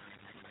County.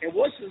 And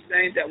what's his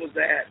name that was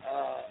at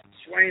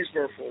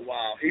Swainsboro for a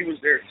while? He was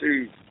there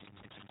too.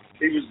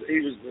 He was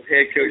the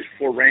head coach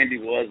before Randy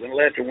was, and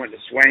left and went to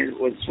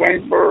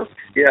Swainsboro?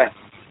 Yeah.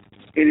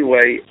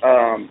 Anyway,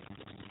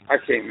 I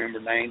can't remember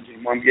names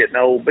anymore. I'm getting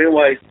old. But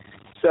anyway,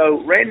 so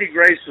Randy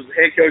Grace was the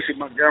head coach of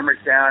Montgomery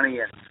County,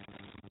 and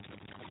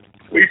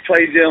we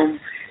played them.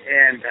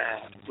 And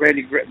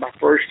my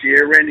first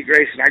year, Randy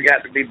Grace and I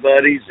got to be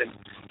buddies. And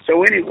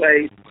so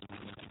anyway,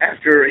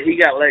 after he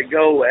got let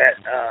go at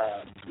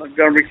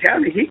Montgomery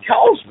County, he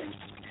calls me.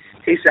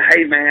 He said,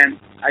 hey, man,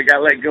 I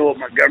got let go at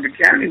Montgomery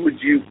County. Are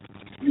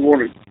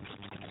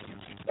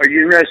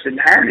you interested in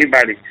hiring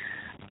anybody?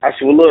 I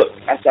said, well, look,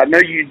 I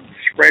know you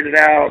spread it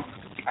out.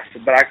 I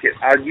said, but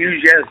I'll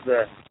use you as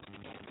the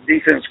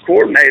defense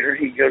coordinator.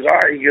 He goes, all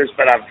right. He goes,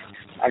 but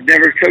I've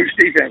never coached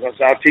defense. I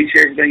said, I'll teach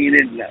you everything you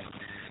need to know.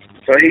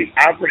 So he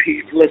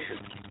listen,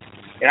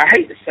 and I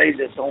hate to say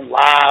this on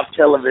live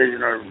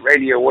television or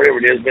radio or whatever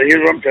it is, but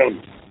here's what I'm telling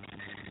you.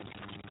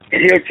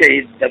 And he'll tell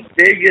you the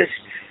biggest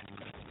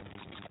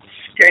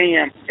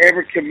scam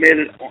ever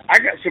committed. I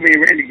got so many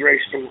Randy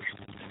Grace stories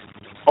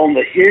on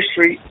the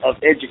history of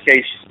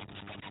education.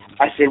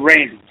 I said,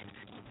 Randy,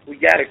 we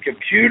got a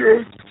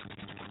computer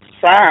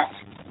science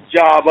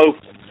job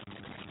open.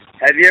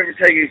 Have you ever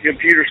taken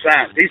computer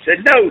science? He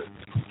said, no.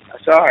 I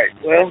said, all right,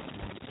 well,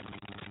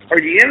 are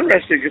you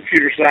interested in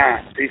computer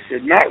science? He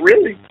said, not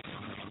really.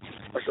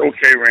 I said,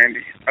 okay,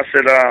 Randy. I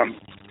said,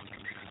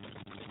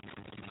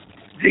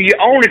 do you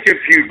own a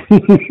computer?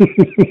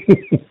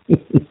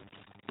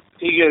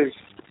 He goes,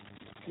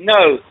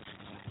 no.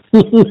 I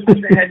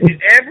said, have you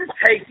ever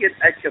taken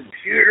a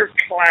computer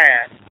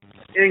class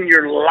in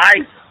your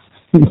life?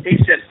 He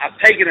said, I've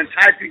taken a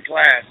typing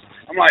class.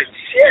 I'm like,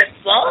 shit,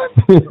 son.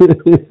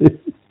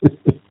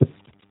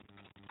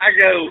 I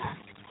go,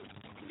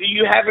 do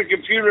you have a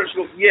computer? He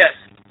goes, yes.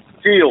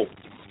 Deal.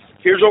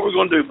 Here's what we're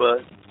going to do,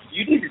 bud.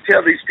 You need to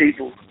tell these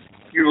people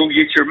you're going to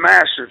get your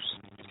master's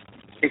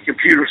in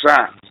computer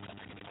science.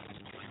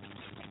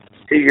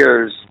 He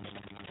goes,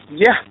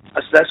 yeah,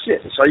 that's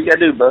it. That's all you got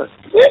to do, bud.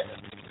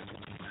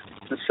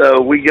 And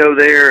so we go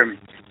there and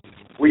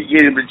we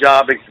get him the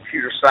job in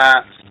computer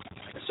science.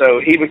 So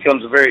he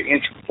becomes a very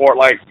integral part.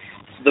 Like,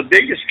 the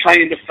biggest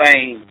claim to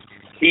fame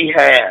he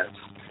has,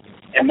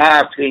 in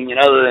my opinion,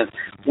 other than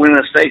winning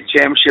a state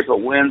championship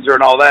at Windsor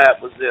and all that,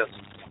 was this.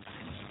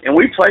 And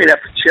we played at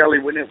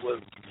Pacelli when it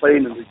was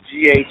playing in the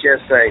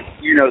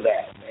GHSA. You know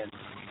that. And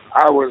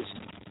I was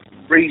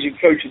region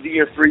coach of the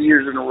year 3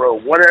 years in a row,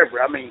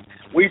 whatever. I mean,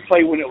 we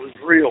played when it was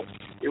real.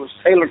 It was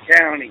Taylor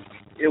County.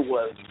 It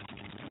was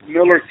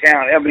Miller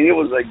County. I mean, it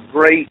was a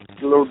great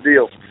little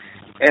deal.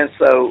 And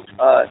so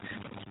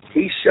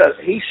he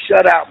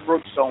shut out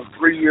Brookstone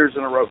 3 years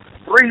in a row.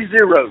 3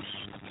 zeros.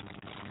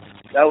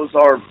 That was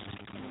our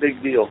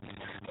big deal.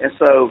 And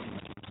so,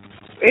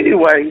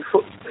 anyway,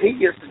 he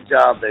gets the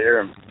job there.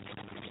 And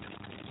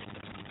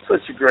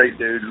such a great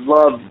dude.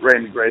 Loved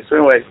Randy Gray. So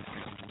anyway,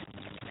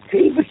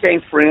 he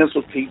became friends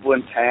with people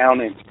in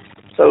town, and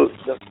so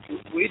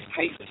we'd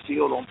paint the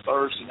field on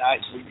Thursday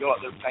nights. We'd go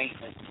out there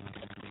painting.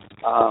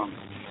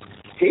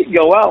 He'd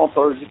go out on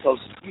Thursday because,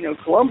 you know,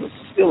 Columbus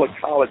is still a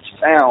college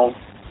town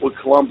with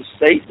Columbus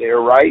State there,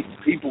 right?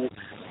 People,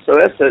 so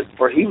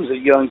he was a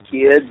young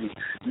kid,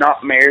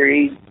 not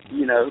married,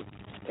 you know,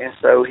 and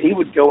so he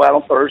would go out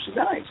on Thursday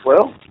nights.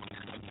 Well,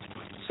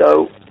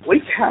 so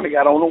we kind of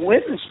got on a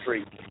winning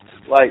streak.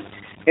 Like,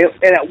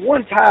 and at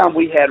one time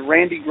we had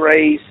Randy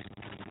Grace,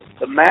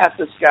 the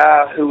Mathis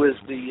guy who is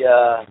the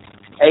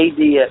AD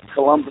at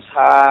Columbus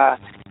High,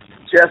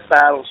 Jeff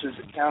Battles, who's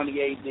the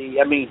county AD.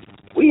 I mean,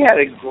 we had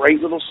a great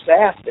little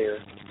staff there.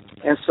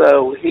 And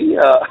so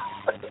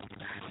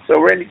so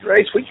Randy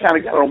Grace, we kind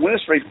of got on winning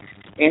streak,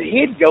 and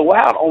he'd go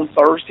out on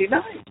Thursday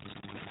nights.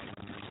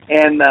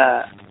 And,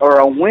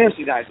 or on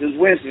Wednesday nights. It was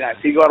Wednesday nights.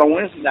 He'd go out on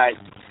Wednesday night.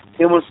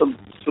 Him with some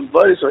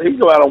buddies, so he'd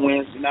go out on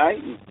Wednesday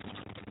night, and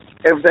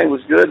everything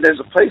was good. There's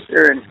a place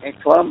there in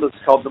Columbus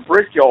called the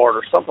Brickyard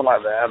or something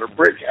like that, or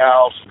Brick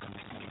House,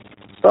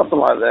 something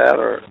like that,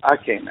 or I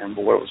can't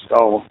remember what it was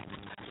called.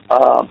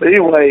 But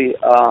anyway,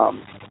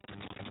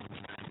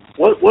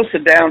 what's the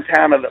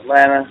downtown of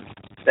Atlanta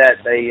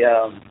that they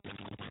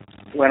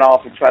went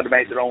off and tried to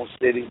make their own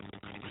city?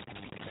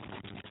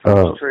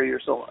 Peachtree or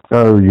something.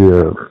 Oh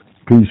yeah,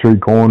 Peachtree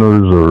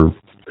Corners or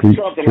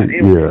something like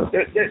that.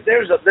 Yeah.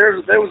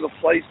 There was a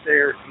place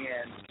there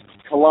in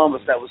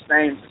Columbus that was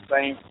named the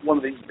same, one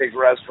of these big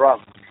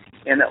restaurants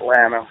in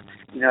Atlanta.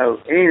 You know.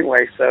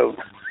 Anyway, so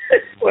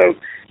well,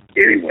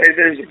 anyway,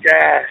 there's a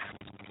guy.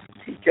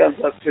 He comes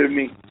up to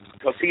me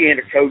because he ain't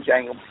a coach. I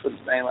ain't gonna put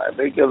his name like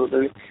that. He goes up to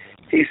me.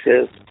 He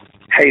says,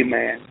 "Hey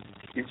man,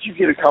 did you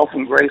get a call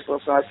from Grace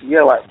last night?" I said,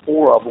 "Yeah, like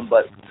 4 of them,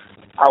 but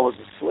I was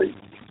asleep."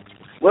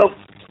 Well,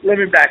 let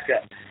me back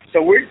up.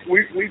 So we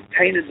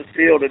painted the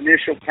field,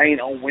 initial paint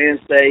on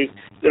Wednesday,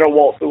 then I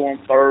walked through on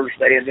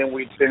Thursday, and then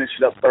we'd finish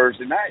it up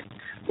Thursday night.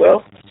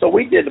 Well, so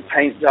we did the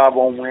paint job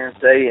on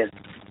Wednesday, and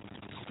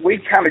we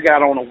kind of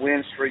got on a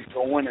win streak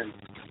going, and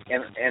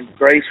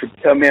Grace would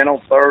come in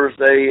on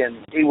Thursday,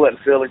 and he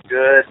wasn't feeling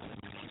good.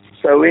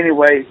 So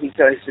anyway, he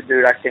said,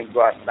 "Dude, I can't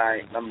go out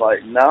tonight." And I'm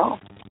like, "No,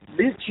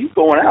 bitch, you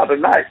going out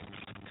tonight."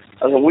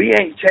 I said, "We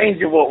ain't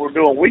changing what we're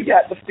doing. We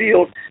got the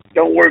field.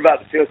 Don't worry about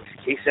the field."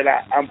 He said,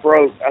 I'm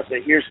broke. I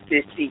said, "Here's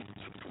 50.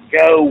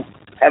 Go.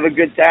 Have a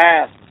good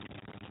time."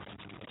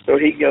 So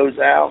he goes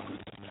out.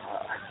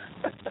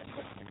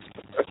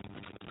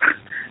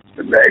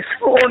 The next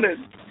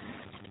morning,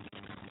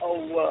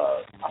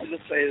 I'll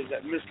just say is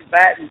that Mr.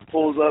 Batten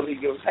pulls up. He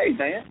goes, "Hey,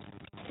 man."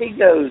 He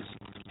goes,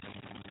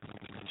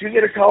 "Did you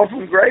get a call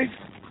from Grace?"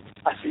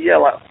 I said, "Yeah,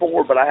 like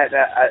 4, but I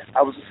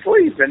was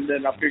asleep." And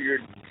then I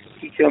figured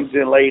he comes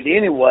in late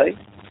anyway.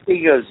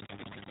 He goes,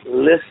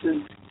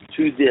 "Listen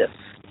to this."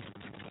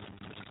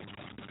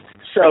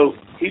 So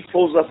he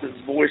pulls up his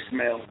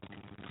voicemail,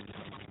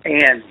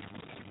 and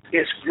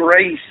it's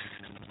Grace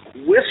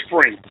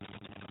whispering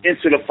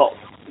into the phone.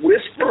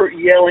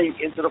 Yelling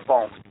into the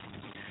phone.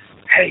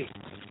 "Hey,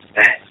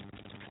 Matt."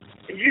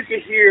 And you can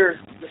hear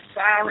the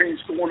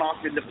sirens going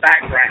off in the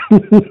background. He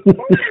goes,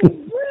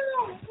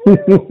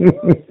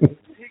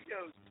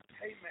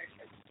 "Hey, man."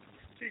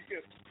 He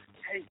goes,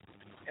 "Hey,"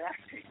 and I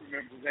can't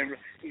remember his name.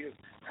 He goes,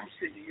 "I'm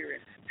sitting here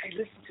and, hey,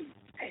 listen to me.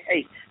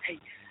 Hey,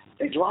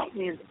 they locked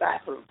me in the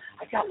bathroom.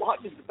 I got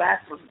locked in the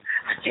bathroom.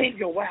 I can't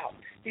go out."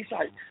 He's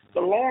like, the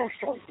alarm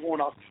starts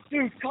going off.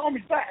 "Dude, call me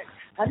back.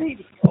 I need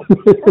to go."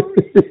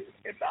 Hurry.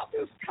 About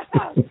this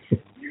time,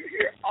 you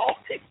hear all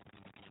these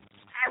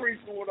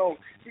sirens going on.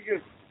 He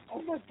goes,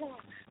 "Oh my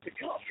God, the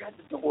cops are at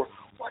the door.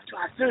 What do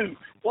I do?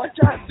 What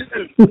do I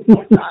do?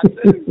 What do I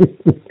do?"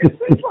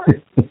 It's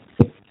like,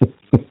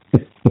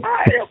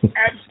 I am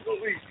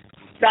absolutely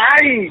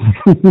dying.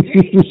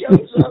 He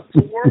shows up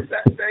to work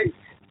that day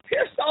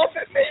pissed off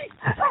at me.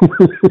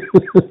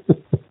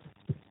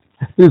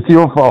 It's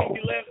your fault.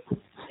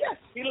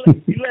 He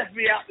left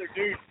me out there,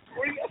 dude.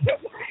 What are you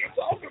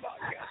talking about,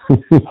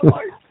 guys? I'm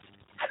like,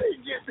 I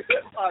didn't get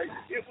that. Like,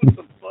 it was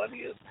the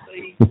funniest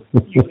thing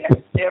you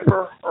have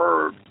ever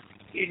heard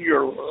in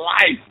your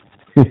life.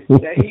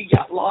 That he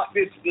got locked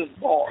into this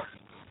bar,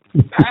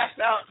 passed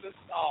out in the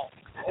stall,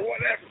 or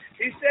whatever.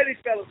 He said he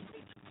fell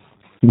asleep.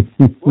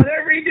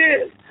 Whatever he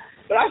did.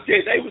 But I tell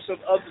you, there were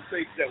some other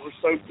things that were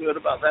so good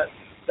about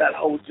that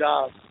whole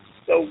job.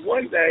 So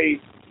one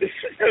day, this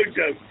is no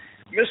joke,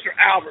 Mr.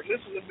 Albert,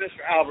 this is a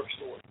Mr. Albert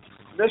story.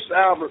 Mr.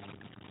 Albert,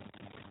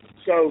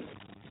 so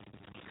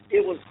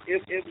it was a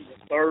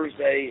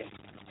Thursday,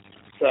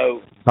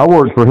 so I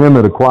worked for him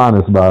at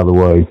Aquinas, by the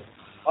way.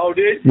 Oh,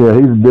 did you? Yeah,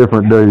 he's a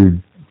different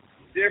dude.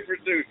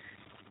 Different dude.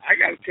 I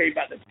got to tell you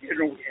about the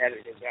dinner we had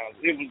at his house.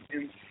 It was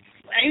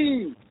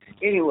insane.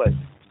 Anyway,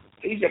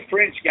 he's a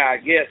French guy, I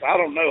guess. I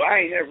don't know. I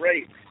ain't ever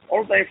ate.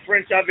 Only thing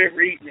French I've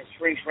ever eaten is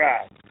French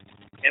fries.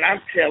 And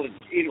I'm telling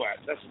you, anyway,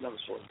 that's another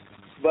story.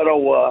 But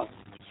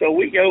so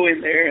we go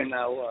in there, and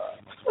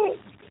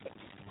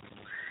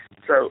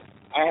So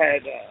I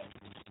had a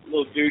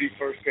little duty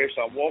first period,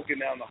 so I'm walking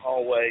down the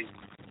hallway,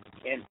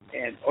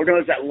 or no,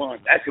 it's at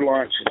lunch, after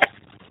lunch.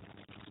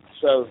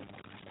 So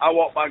I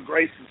walk by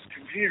Grace's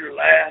computer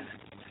lab.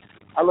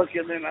 I look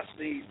in there and I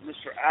see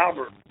Mr.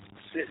 Albert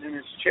sitting in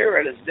his chair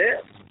at his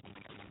desk.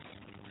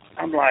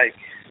 I'm like,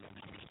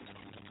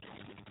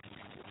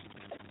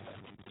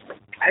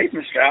 hey,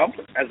 Mr.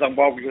 Albert. As I'm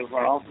walking to the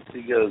front office,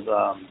 he goes,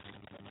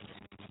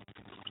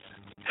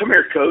 come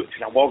here, Coach.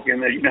 And I walk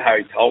in there. You know how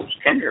he talks.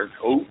 Come here,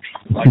 Coach.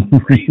 Like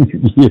crazy.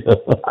 Yeah.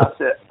 I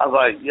was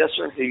like, yes,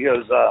 sir. He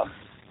goes,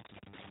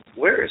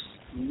 where is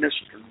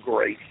Mr.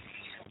 Grace?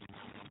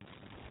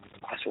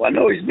 I said, well, I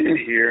know he's been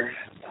here.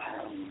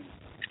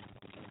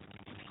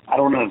 I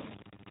don't know.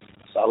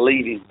 So I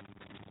leave him.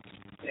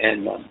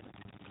 And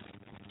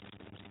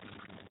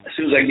as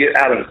soon as I get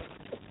out of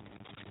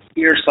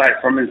earsight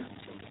from him,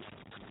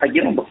 I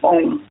get on the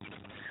phone.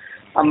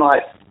 I'm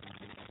like,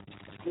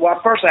 well,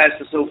 first I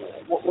asked him, so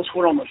what's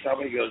going on, Mr.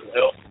 Albert? He goes,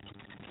 well,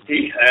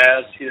 he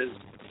has his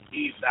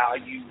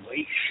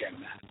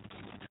evaluation.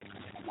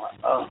 I'm like,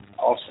 oh,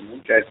 awesome,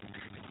 okay.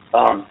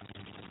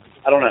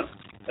 I don't know.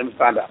 Let me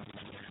find out.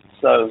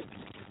 So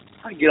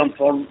I get on the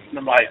phone, and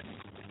I'm like,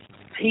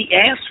 he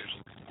answers.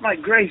 I'm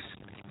like, Grace,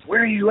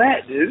 where are you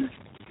at, dude?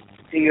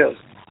 He goes,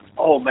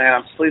 oh, man,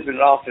 I'm sleeping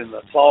it off in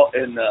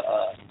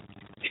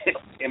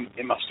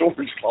my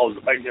storage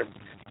closet back there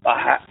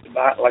behind,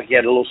 like he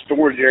had a little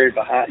storage area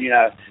behind, you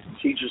know,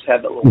 teachers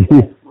had that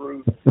little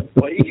room.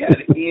 Well, he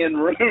had an in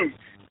room,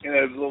 you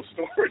know, a little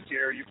storage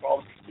area you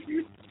probably could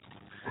use.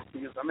 He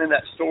goes, I'm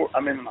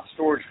in my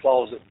storage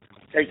closet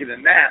taking a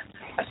nap.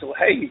 I said, well,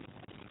 hey,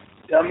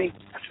 dummy.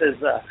 I says,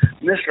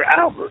 Mr.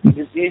 Albert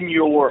is in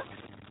your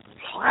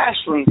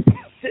classroom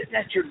sitting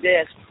at your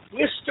desk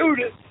with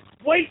students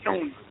waiting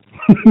on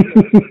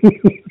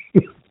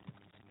you.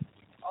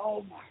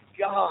 Oh, my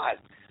God.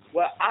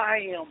 Well, I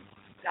am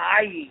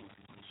dying.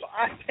 So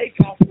I take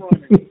off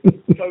running.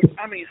 So,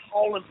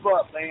 hauling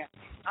butt, man.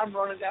 I'm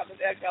running out the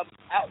deck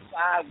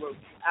outside where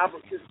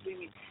Albert couldn't see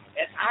me.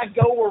 And I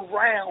go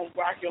around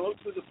where I can look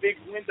through the big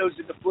windows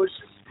in the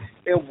bushes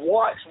and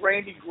watch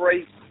Randy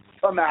Grace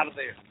come out of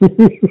there. The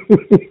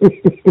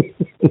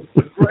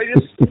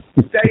greatest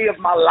day of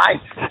my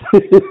life.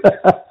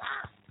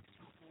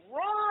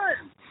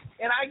 Run!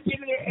 And I get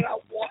in there and I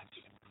watch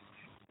it.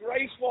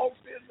 Grace walks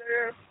in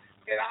there,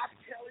 and I'm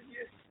telling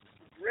you,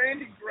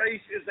 Randy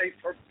Grace is a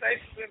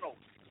professional.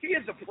 He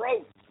is a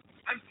pro.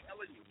 I'm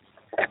telling you.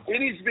 He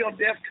needs to be on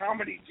Def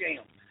Comedy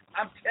Jam.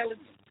 I'm telling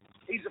you.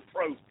 He's a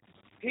pro.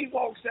 He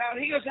walks out.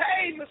 He goes,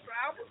 hey, Mr.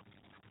 Albert.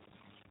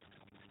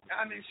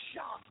 I'm in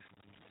shock.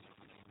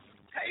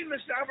 Hey,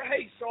 Mr. Albert.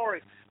 Hey,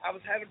 sorry. I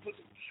was having to put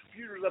the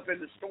computers up in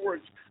the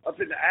storage,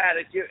 up in the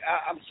attic.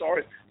 I'm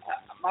sorry.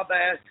 My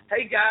bad.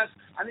 Hey, guys,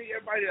 I need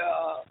everybody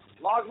to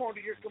log on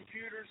to your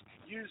computers.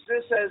 Use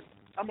this as,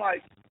 I'm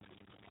like,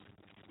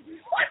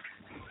 what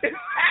is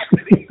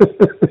happening?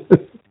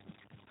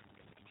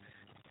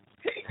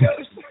 He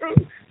goes through,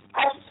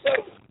 I'm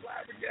so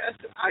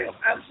flabbergasted. I am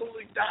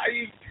absolutely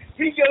dying.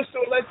 He goes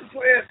through a lesson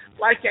plan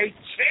like a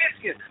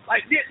champion,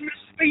 like didn't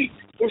misspeak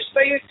or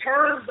stay in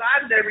terms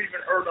I'd never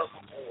even heard of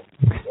before.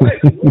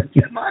 Like, look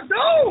at my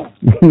dog.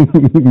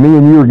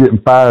 Me and you were getting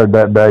fired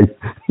that day.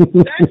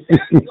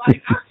 Like,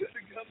 I couldn't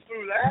have come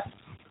through that.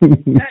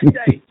 That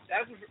day,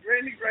 that was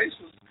Randy Grace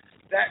was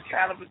that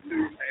kind of a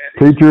dude, man.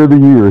 Teacher of the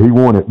year, he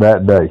won it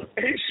that day.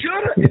 He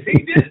should have. If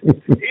he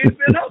didn't, he'd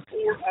been up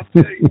for it, I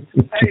tell you.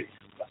 Hey,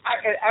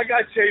 I got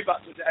to tell you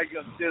about the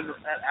dinner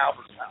at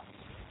Albert's house.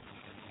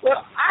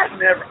 Well, I'm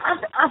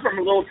from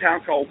a little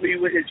town called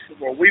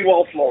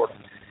Weewall, Florida.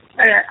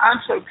 Man, I'm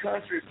so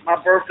country. My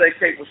birthday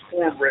cake was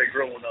cornbread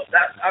growing up.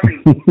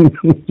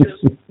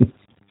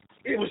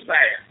 It was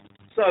bad.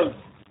 So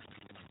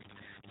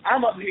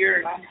I'm up here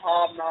and I'm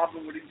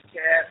hobnobbing with these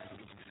cats.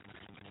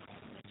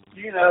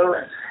 You know,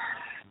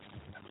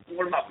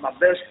 one of my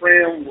best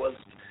friend was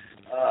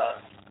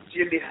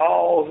Jimmy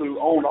Hall, who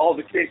owned all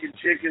the kicking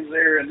chickens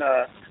there in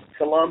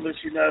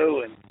Columbus, you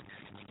know, and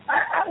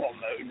I don't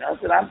know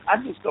nothing.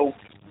 I'm just old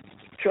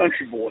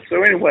country boy.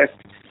 So anyway,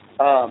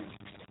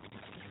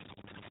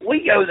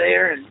 we go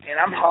there, and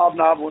I'm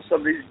hobnobbing with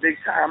some of these big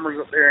timers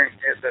up there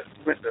that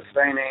went to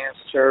St.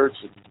 Anne's Church.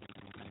 And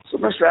so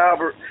Mr.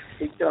 Albert,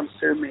 he comes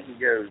to me and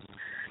he goes,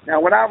 now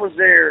when I was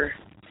there,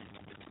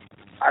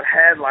 I'd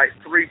had like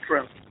 3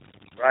 principals,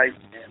 right?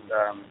 And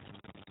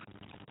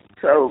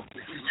so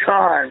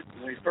John,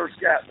 when he first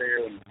got there,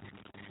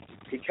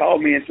 he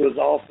called me into his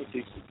office.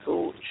 He said,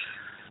 Coach,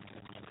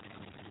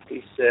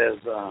 he says,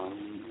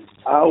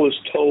 I was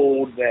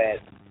told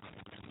that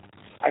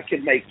I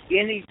can make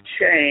any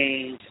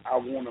change I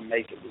want to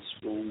make at the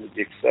school with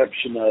the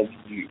exception of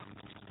you.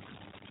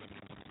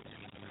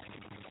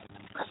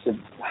 I said,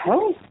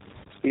 huh?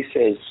 He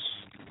says,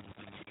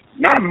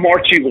 my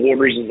marching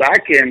orders is I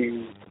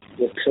can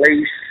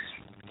replace,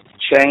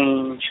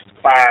 change,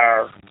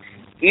 fire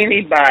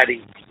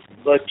anybody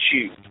but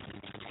you.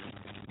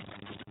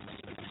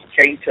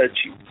 Can't touch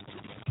you.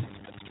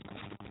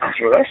 I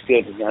said, well, that's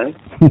good to know.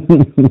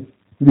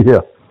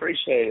 Yeah.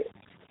 Appreciate it.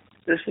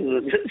 This is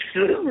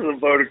a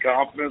vote of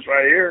confidence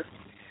right here.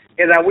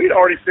 And now we'd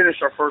already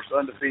finished our first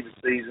undefeated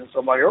season, so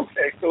I'm like,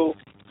 okay, cool.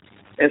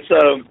 And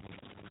so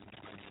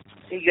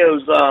he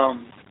goes,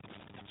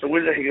 so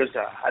he goes,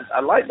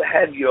 I'd like to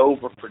have you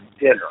over for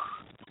dinner.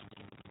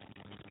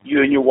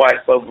 You and your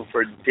wife over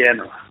for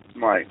dinner.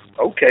 I'm like,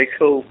 okay,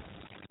 cool.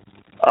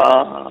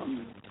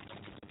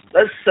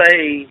 Let's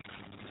say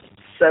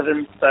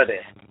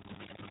 7:30.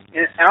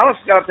 And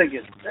honestly, I'm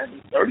thinking,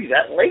 7:30,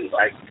 that late?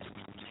 Like,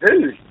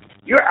 dude,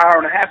 you're an hour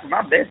and a half from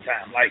my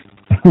bedtime. Like,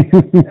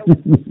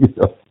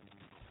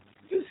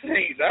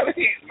 that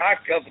ain't my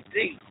cup of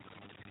tea.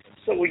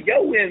 So we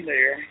go in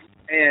there,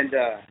 and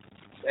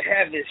they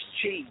have this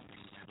cheese.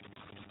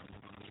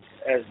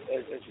 As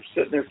we're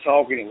sitting there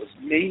talking, it was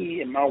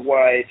me and my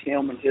wife,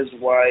 him and his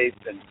wife,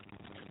 and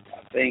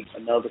I think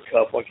another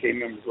couple. I can't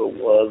remember who it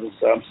was. And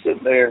so I'm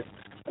sitting there,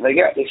 and they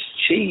got this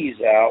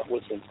cheese out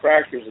with some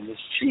crackers, and this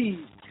cheese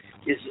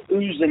is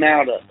oozing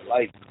out of it.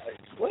 Like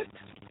what?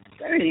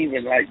 That ain't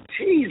even like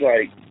cheese.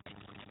 Like,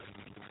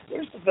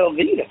 where's the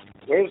Velveeta?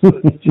 Where's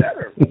the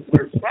cheddar?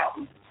 Where's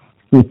something?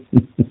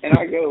 And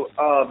I go,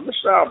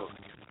 Mr. Albert,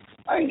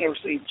 I ain't never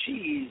seen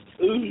cheese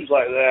ooze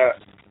like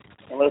that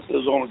unless it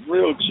was on a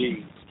grilled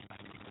cheese.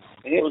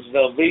 And it was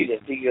Velveeta.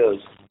 He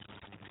goes,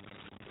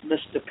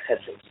 Mr.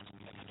 Pettis,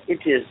 it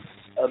is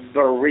a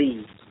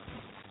brie.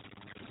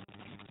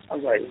 I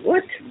was like,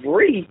 what?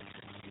 Brie?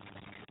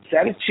 Is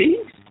that a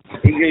cheese?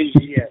 He goes,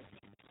 yes.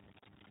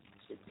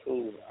 I said,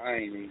 cool, I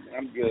ain't eating.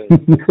 I'm good.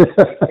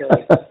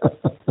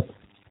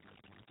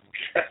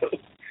 So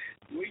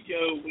we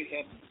go, we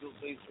have the little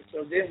things. So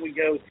then we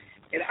go,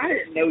 and I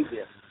didn't know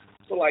this.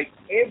 So, like,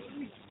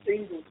 every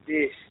single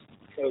dish,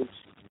 Coach,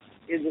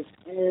 is its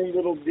own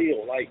little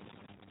deal. Like,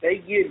 they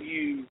give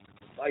you,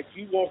 like,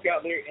 you walk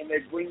out there and they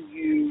bring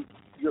you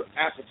your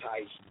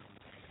appetizer.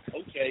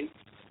 Okay.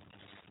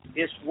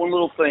 It's one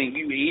little thing.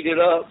 You eat it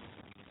up.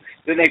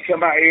 Then they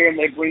come out here and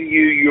they bring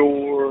you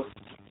your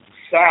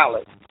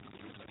salad.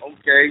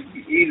 Okay.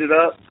 You eat it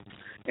up.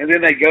 And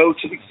then they go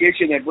to the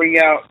kitchen and bring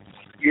out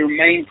your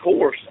main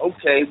course.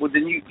 Okay. Well,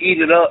 then you eat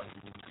it up.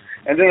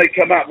 And then they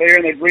come out there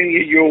and they bring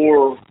you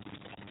your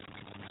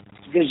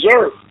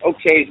dessert.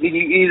 Okay. Then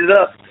you eat it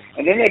up.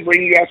 And then they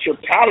bring you out your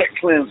palate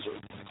cleanser.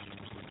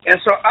 And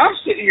so I'm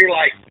sitting here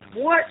like,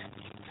 what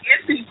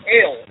in the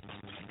hell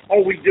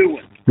are we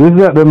doing? This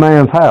is at the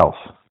man's house.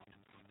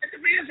 At the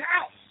man's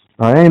house.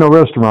 Ain't no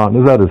restaurant.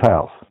 This is at his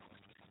house.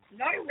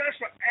 Not a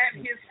restaurant, at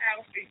his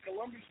house in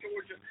Columbus,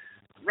 Georgia,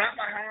 right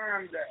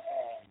behind the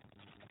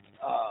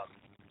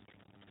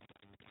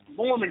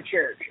Mormon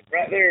church,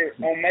 right there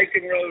on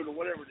Macon Road or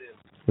whatever it is.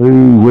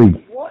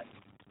 Ooh-wee. What?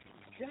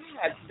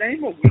 God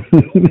damn, are we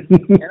doing?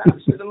 And I'm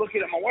sitting there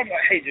looking at my wife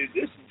like, hey, dude,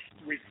 this is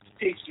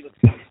ridiculous.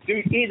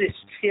 Dude, it is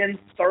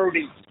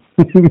 10:30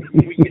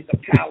 when we get the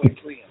palate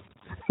cleanse.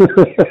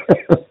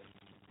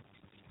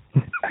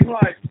 I'm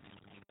like,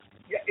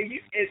 yeah,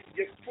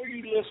 for you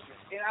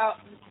listeners, and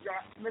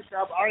Mr.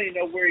 Albert, I don't even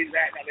know where he's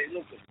at now.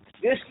 Listen,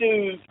 this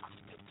dude,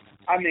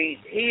 I mean,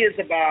 he is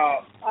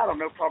about, I don't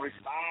know, probably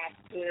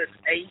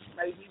 5'8",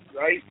 maybe,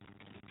 right?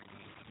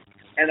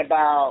 And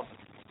about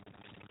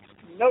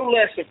no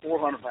less than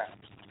 400 pounds.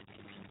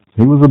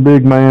 He was a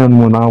big man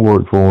when I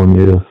worked for him,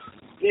 yes.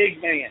 Big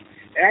man.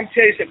 And I'm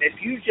telling you something, if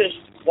you just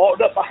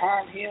walked up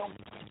behind him,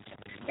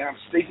 and I'm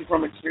speaking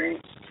from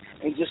experience,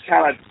 and just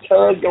kind of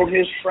tugged on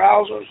his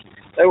trousers,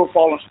 they were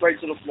falling straight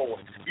to the floor.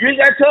 You ain't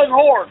got to tug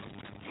hard.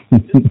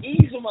 Just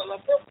ease them up.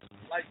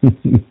 Like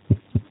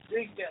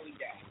big belly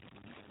guy.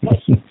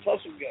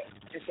 Plus some gut.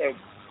 And so,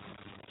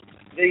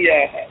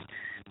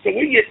 so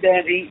we get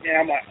done eating, and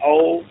I'm like,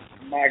 oh,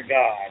 my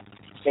God.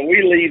 So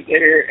we leave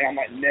there, and I'm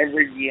like, never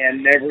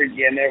again, never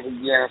again, never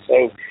again.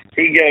 So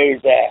he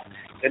goes,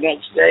 the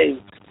next day,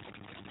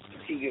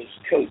 he goes,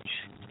 Coach,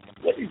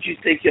 what did you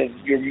think of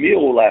your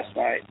meal last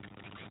night?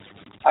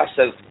 I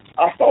said,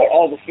 I thought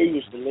all the food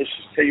was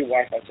delicious. Tell your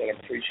wife, I said, I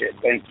appreciate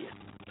it. Thank you.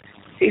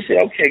 He said,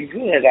 okay,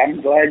 good.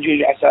 I'm glad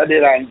you, I said, I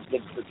did.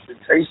 The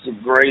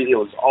tasted great. It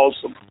was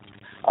awesome.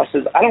 I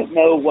said, I don't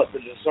know what the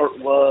dessert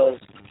was.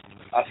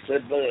 I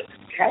said, but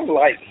kind of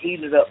like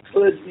heated up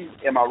pudding.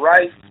 Am I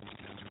right?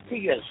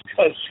 He goes,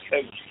 Coach.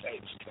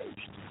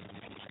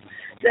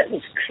 That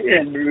was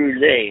creme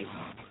brulee.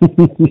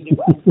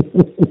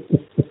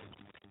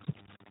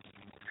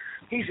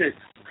 He said,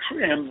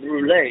 creme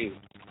brulee.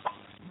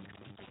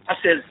 I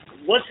said,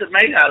 what's it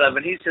made out of?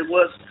 And he said,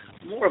 well,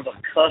 it's more of a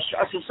custard.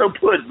 I said, so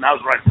pudding. I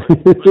was right.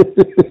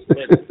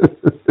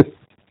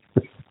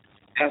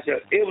 I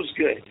said, it was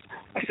good.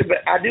 I said, but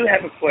I do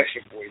have a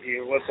question for you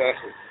here. What's that?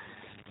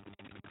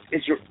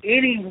 Is there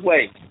any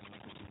way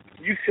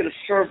you could have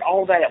served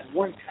all that at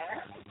one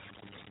time?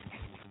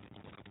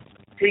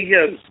 He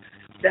goes,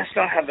 that's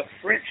not how the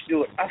French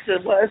do it. I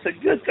said, well, it's a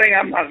good thing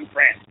I'm not in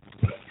France.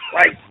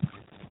 Like,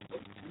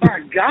 my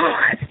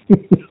God,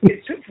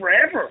 it took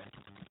forever.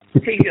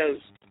 He goes,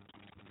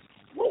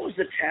 what was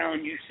the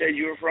town you said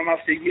you were from? I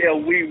said, yeah,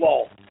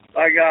 Weewalt.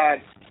 My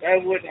God,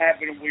 that wouldn't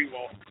happen in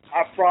Weewalt.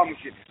 I promise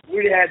you.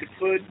 We'd have had the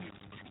pudding.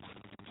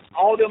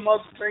 all them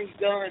other things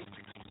done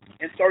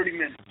in 30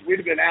 minutes. We'd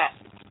have been out.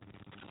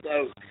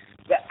 So,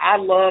 but I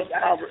loved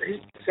Albert.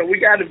 So we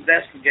got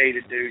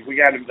investigated, dude. We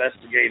got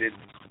investigated.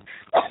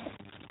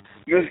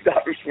 This is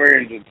Dr.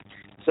 Swearingen.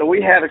 So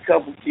we had a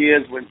couple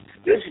kids when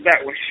this is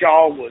back when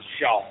Shaw was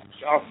Shaw.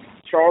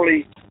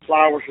 Charlie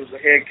Flowers was the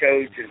head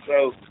coach, and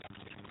so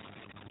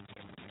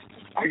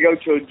I go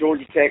to a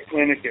Georgia Tech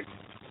clinic, and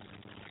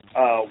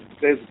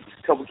there's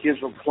a couple kids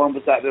from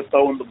Columbus out there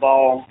throwing the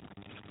ball,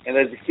 and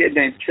there's a kid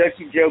named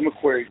Chucky Joe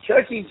McQuarrie.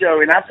 Chucky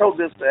Joe, and I told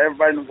this to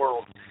everybody in the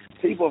world.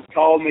 People have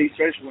called me,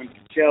 especially when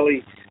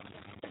Pacelli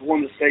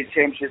won the state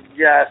championship at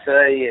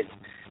GISA, and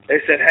they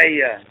said,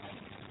 hey,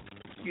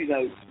 you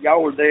know,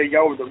 y'all were there.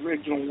 Y'all were the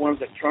original ones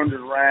that turned it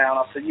around.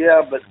 I said,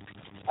 yeah, but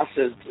I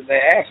said, they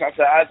asked, I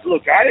said,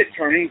 look, I didn't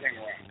turn anything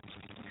around.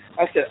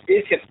 I said,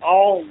 it can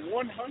all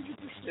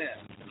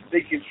 100%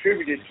 be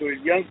contributed to a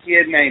young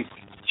kid named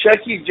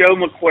Chucky Joe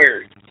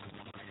McQuarrie.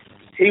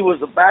 He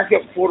was a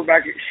backup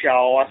quarterback at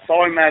Shaw. I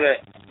saw him at a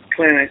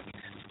clinic,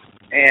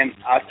 and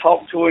I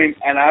talked to him,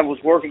 and I was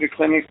working the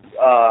clinic,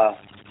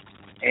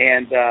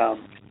 and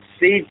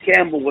Steve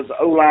Campbell was the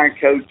O-line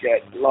coach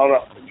at a lot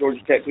of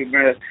Georgia Tech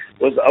people,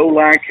 was the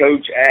O-line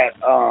coach at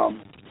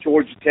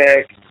Georgia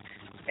Tech,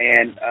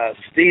 and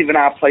Steve and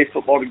I played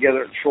football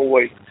together at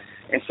Troy,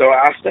 and so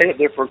I stayed up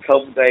there for a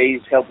couple of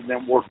days helping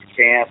them work the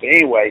camp.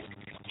 Anyway,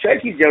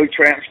 Chucky Joe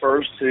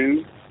transfers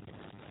to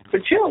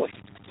Pacelli.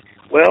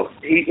 Well,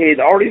 he had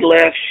already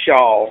left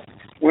Shaw,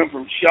 went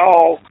from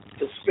Shaw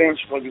to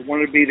Spencer because he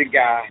wanted to be the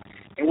guy,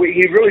 and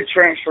he really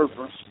transferred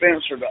from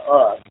Spencer to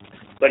us,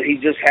 but he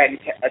just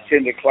hadn't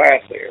attended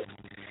class there.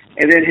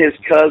 And then his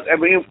cousin,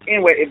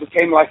 anyway, it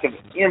became like an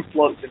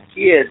influx of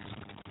kids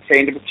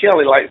came to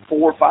Pacelli, like 4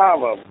 or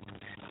 5 of them.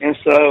 And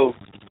so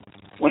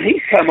when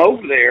he come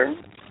over there,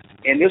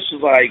 and this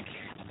was like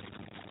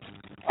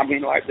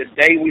the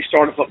day we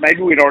started football,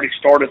 maybe we'd already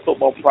started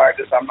football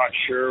practice, I'm not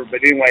sure. But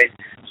anyway,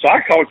 so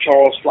I called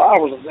Charles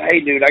Flowers and said, hey,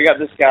 dude, I got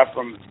this guy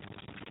from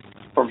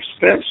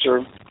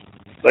Spencer,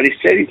 but he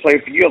said he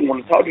played for you. I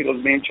want to talk to you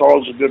because me and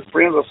Charles are good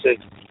friends. I said,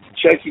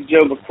 Chucky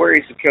Joe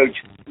McQuarrie, the coach,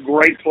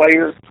 great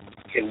player,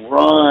 can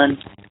run,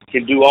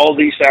 can do all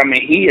these. I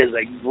mean, he is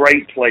a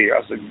great player.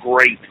 I said,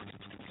 great.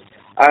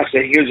 I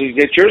said, he's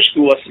at your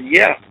school. I said,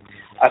 yeah.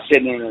 I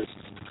said, and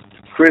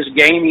Chris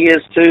Gainey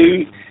is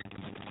too.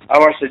 I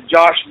said,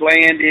 Josh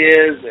Bland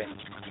is,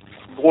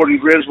 and Gordon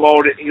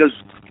Griswold. He goes,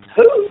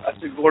 who? I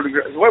said, Gordon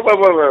Griswold.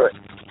 Wait.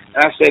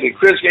 And I said, and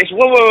Chris Gainey.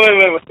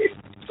 Wait.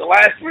 The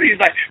last 3, he's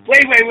like,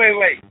 wait.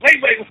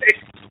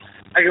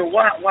 I go,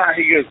 why?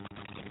 He goes,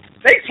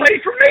 they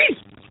played for me.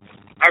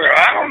 I go,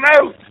 I don't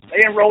know.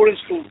 They enrolled in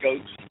school,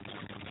 coach.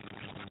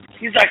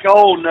 He's like,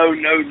 oh, no.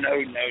 And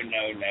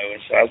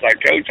so I was like,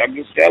 Coach, I'm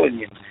just telling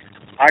you.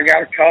 I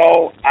got a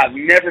call. I've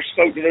never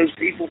spoke to those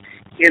people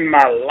in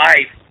my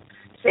life.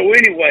 So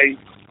anyway,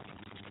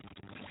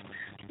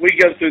 we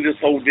go through this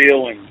whole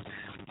deal, and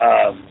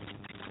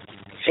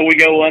so we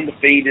go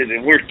undefeated,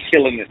 and we're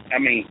killing it. I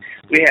mean,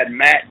 we had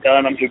Matt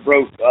Dunham, who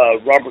broke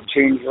Robert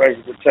Toombs'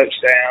 record for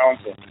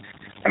touchdowns. And,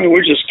 I mean,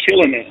 we're just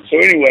killing it. So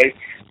anyway,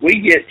 we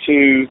get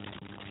to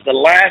the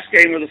last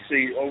game of the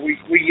season, or we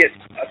get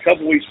a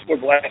couple weeks before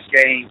the last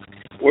game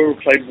where we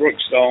played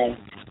Brookstone,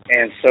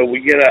 and so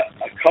we get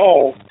a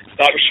call.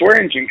 Dr.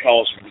 Swearingen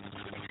calls me.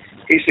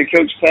 He said,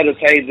 Coach Pettis,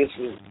 hey,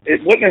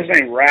 wasn't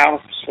his name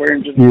Ralph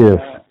Swearingen?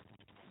 Yes.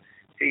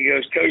 He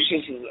goes, Coach,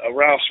 this is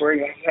Ralph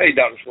Swearingen. I said, hey,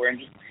 Dr.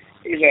 Swearingen.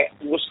 He's like,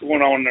 what's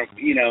going on there?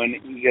 You know, and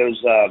he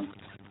goes, and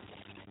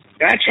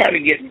I try to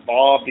get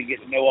involved to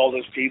get to know all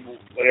those people,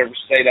 whatever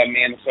state I'm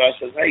in. So I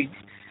said, hey,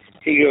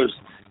 he goes,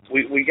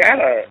 we got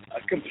a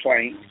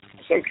complaint.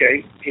 It's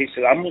okay. He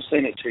said, I'm going to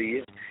send it to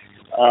you.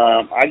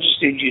 I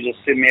just need you to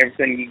send me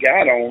everything you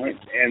got on it,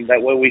 and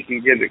that way we can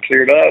get it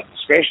cleared up,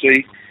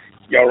 especially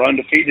y'all are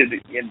undefeated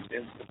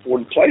before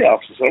the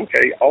playoffs. I said,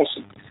 okay,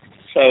 awesome.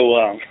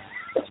 So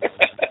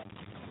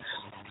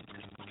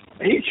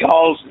he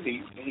calls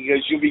me, and he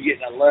goes, you'll be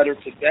getting a letter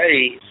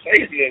today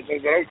saying this. I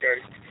said, okay.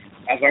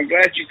 I said, I'm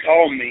glad you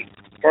called me.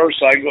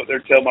 First, I can go up there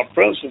and tell my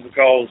principal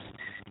because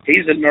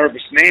he's a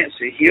nervous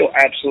Nancy. He'll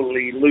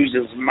absolutely lose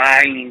his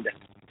mind.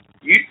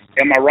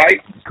 Am I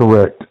right?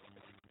 Correct.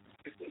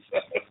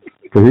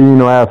 Because he ain't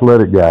no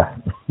athletic guy.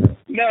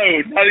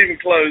 No, not even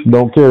close.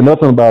 Don't care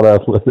nothing about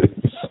athletics.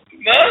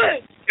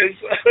 None. And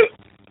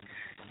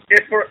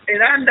so,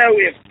 and I know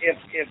if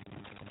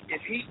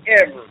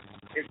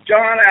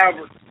John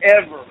Albert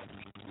ever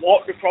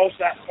walked across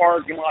that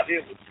parking lot,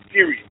 it was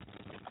serious.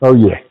 Oh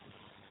yeah.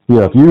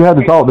 Yeah, if you had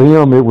to talk to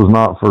him, it was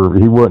not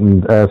he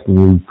wasn't asking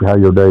you how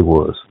your day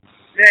was.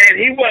 Yeah, and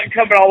he wasn't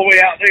coming all the way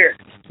out there.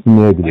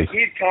 Negative. Like,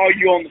 he'd call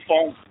you on the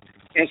phone.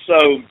 And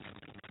so,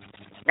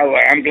 I was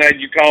like, I'm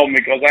glad you called me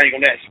because I ain't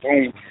going to answer the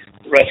phone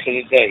the rest of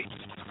the day.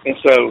 And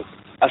so,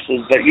 I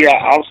said, yeah,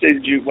 I'll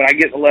send you, when I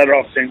get the letter,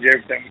 I'll send you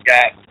everything we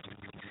got.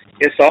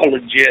 It's all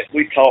legit.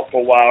 We talked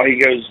for a while. He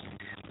goes,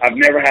 I've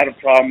never had a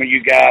problem with you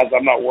guys.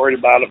 I'm not worried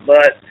about it.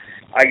 But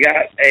I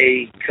got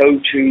a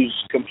coach who's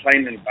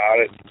complaining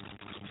about it.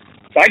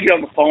 So I get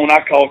on the phone, I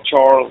call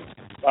Charles,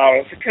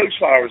 Flowers. I said, Coach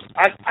Flowers,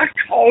 I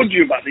called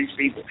you about these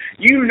people.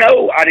 You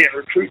know I didn't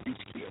recruit these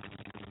kids.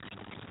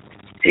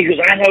 He goes,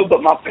 I know,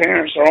 but my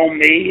parents are on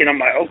me. And I'm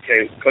like,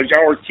 okay, because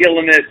y'all are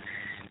killing it.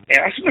 And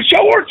I said, but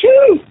y'all are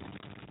too.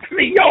 I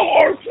mean, y'all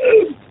are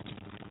too.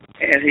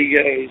 And he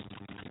goes,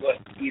 but,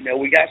 you know,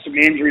 we got some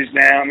injuries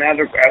now. Now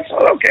they're, I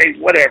said, okay,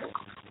 whatever.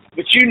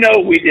 But you know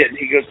we didn't.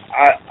 He goes,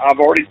 I've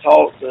already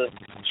talked to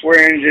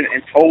Swearingen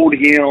and told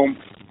him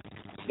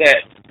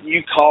that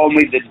you called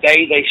me the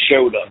day they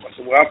showed up. I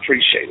said, well, I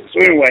appreciate it. So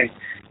anyway,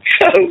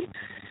 so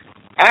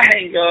I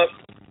hang up,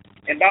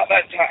 and about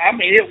that time, I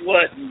mean, it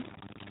wasn't,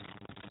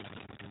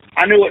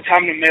 I knew what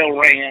time the mail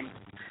ran,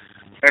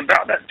 and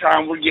about that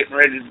time we're getting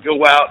ready to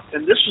go out,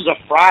 and this was a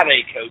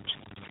Friday, Coach.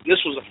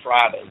 This was a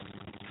Friday.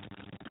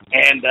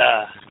 And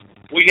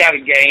we got a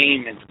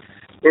game, and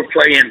we're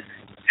playing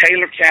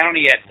Taylor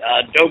County at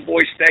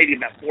Doughboy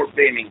Stadium at Fort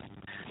Benning,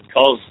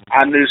 because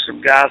I knew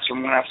some guys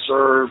from when I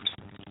served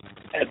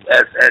at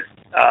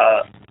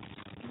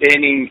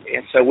Benning,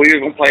 and so we were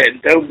going to play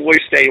at Doughboy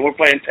Stadium. We're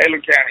playing Taylor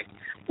County.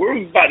 We're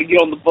about to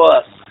get on the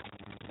bus,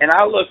 and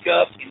I look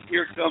up, and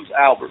here comes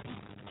Albert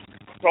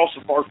across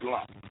the parking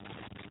lot.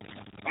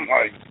 I'm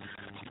like,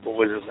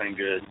 boy, this ain't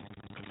good.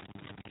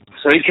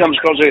 So he comes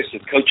across there and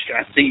says, Coach, can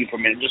I see you for a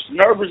minute? Just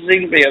nervous as he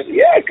can be. I said,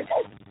 yeah, come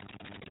on.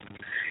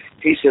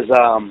 He says,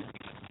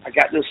 I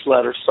got this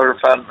letter,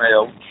 certified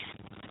mail.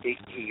 He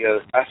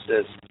goes,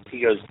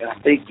 and I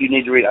think you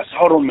need to read it. I said,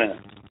 hold on a minute.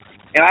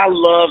 And I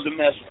loved to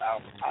mess with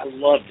Albert. I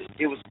loved it.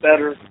 It was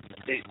better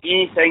than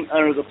anything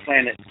under the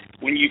planet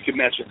when you could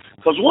mess with it.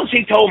 Because once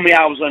he told me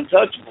I was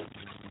untouchable,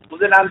 well,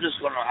 then I'm just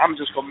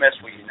gonna mess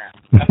with you now.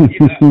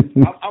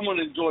 I'm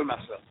gonna enjoy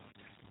myself.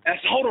 And I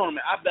said, hold on a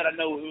minute. I bet I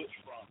know who it's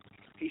from.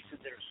 He said,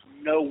 there's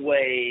no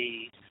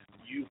way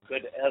you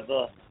could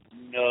ever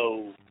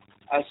know.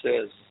 I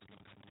says,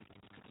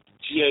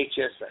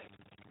 GHSA.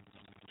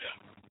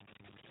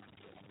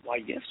 Why,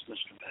 yes,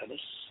 Mr.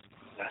 Pettis.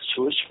 That's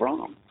who it's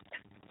from.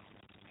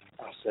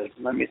 I said,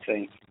 let me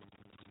think.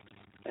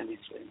 I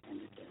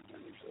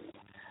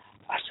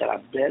said, I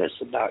bet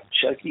it's about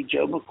Chucky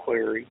Joe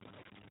McQuarrie,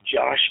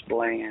 Josh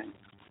Bland,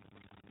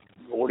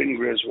 Gordon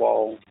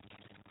Griswold,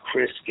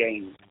 Chris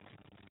Gaines.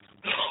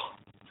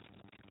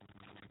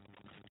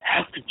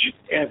 How could you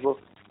ever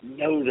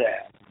know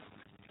that?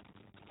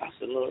 I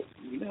said, look,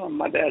 you know,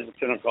 my dad's a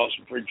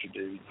Pentecostal preacher,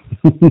 dude.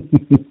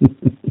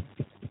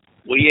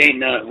 We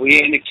ain't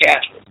a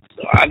Catholic,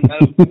 so I know.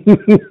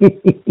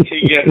 He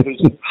goes,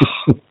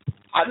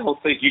 I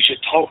don't think you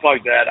should talk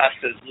like that. I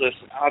said,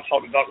 listen, I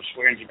talked to Dr.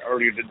 Swearingen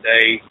earlier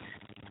today.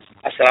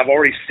 I said, I've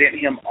already sent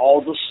him all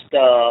the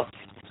stuff.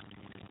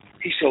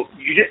 He said,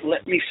 you didn't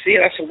let me see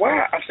it. I said,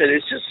 why? I said,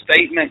 it's just a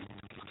statement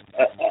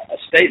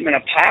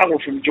of power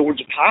from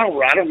Georgia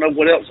Power. I don't know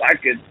what else I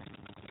could.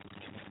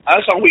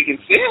 That's all we can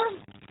send.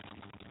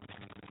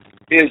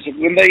 Is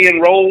when they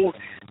enroll,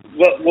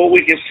 what we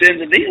can send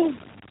to them.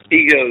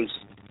 He goes,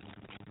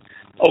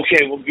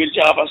 okay, well, good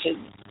job. I said,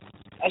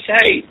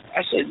 hey,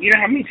 you know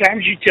how many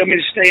times you tell me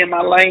to stay in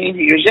my lane?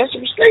 He goes, yes,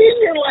 I'm staying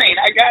in your lane.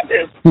 I got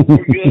this.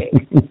 We're good.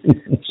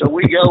 So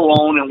we go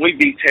on, and we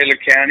beat Taylor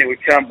County. We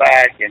come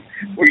back, and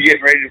we're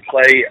getting ready to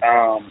play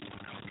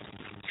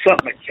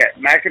something at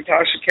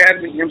McIntosh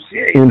Academy,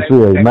 MCA,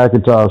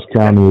 McIntosh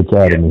County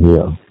Academy,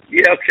 yeah.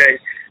 Yeah, okay.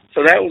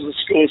 So that was the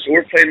school. So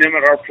we're playing them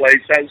at our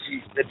place. That was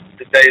the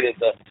day that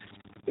the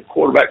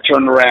quarterback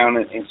turned around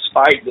and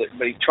spiked it,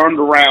 but he turned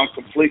around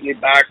completely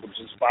backwards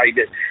and spiked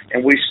it,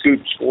 and we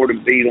scored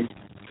and beat them.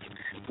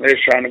 They were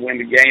trying to win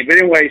the game. But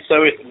anyway,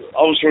 so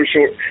long story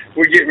short,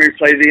 we're getting ready to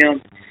play them.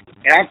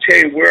 And I'll tell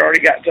you, we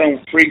already got done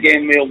with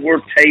pregame meal.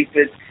 We're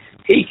taping.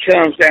 He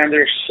comes down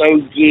there so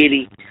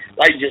giddy,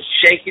 like just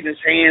shaking his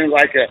hands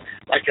like a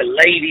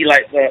lady,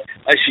 like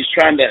she's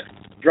trying to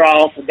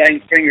draw off the dang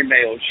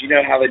fingernails. You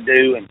know how they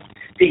do. And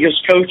he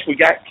goes, Coach, we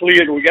got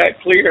cleared. I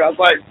was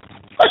like,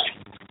 what?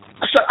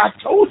 I said, I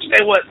told you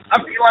they would.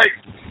 I mean, like,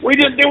 we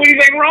didn't do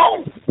anything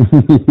wrong.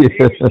 Yeah. He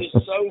was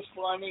just so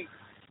funny.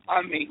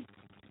 I mean,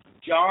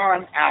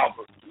 John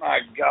Albert, my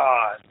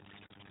God.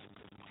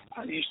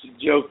 I used to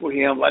joke with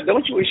him, like,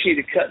 don't you wish he'd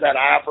have cut that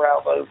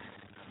eyebrow, though?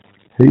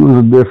 He was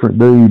a different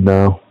dude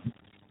now.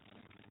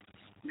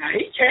 Now,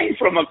 he came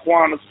from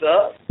Aquinas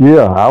up.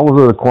 Yeah, I was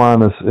at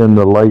Aquinas in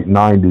the late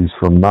 90s,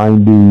 from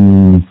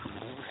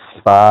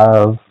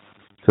 95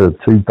 to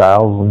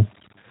 2000.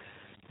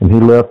 And he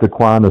left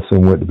Aquinas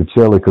and went to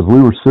Pacelli because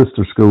we were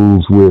sister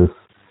schools with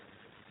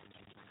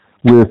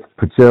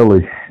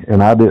Pacelli,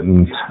 and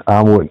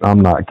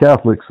I'm not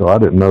Catholic, so I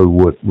didn't know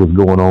what was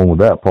going on with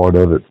that part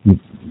of it.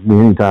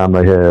 Anytime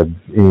they had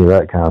any of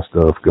that kind of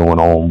stuff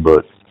going on,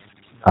 but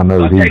I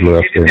know he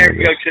left. You didn't ever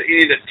go to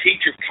any of the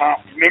teacher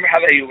comp. Remember how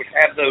they would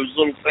have those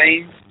little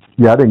things?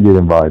 Yeah, I didn't get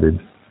invited.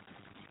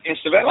 And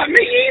so like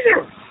me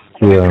either.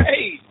 Yeah. Like,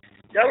 hey,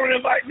 y'all don't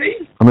invite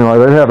me. I mean, like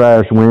they'd have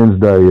Ash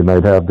Wednesday, and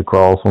they'd have the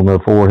cross on their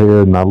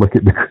forehead, and I look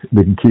at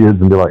the kids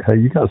and be like, "Hey,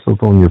 you got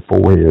something on your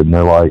forehead?" And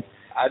they're like,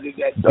 "I did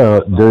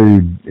that."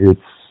 Dude, it's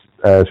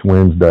Ash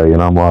Wednesday,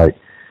 and I'm like,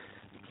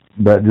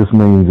 that just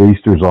means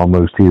Easter's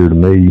almost here to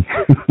me.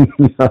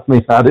 I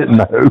mean, I didn't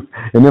know.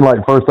 And then,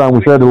 like, first time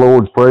we said the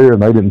Lord's Prayer,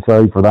 and they didn't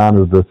say, "For thine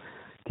is the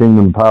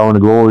kingdom, power, and the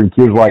glory." And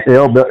kids like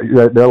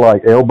they're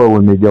like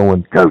elbowing me,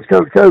 going, "Coach,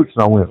 coach, coach!"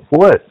 And I went,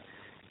 "What?"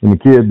 And the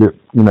kid that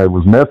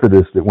was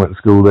Methodist that went to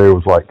school there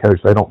was like,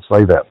 "Coach, they don't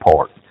say that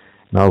part."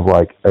 And I was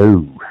like,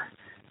 "Oh."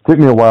 It took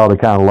me a while to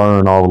kind of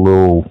learn all the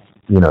little,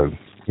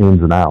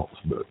 ins and outs,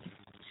 but.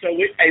 So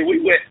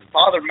we went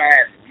Father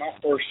Madden, my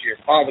first year.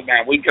 Father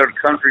Madden, we'd go to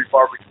Country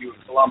Barbecue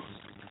in Columbus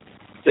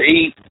to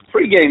eat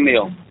pregame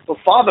meal. But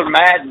Father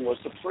Madden was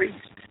the priest.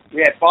 We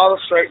had Father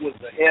Straight was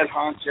the head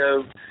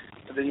honcho,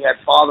 and then you had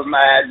Father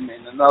Madden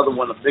and another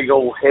one, a big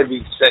old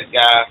heavy set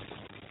guy.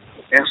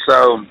 And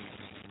so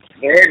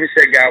the heavy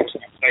set guy was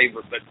my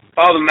favorite, but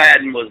Father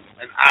Madden was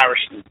an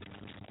Irishman.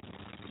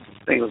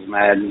 I think it was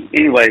Madden.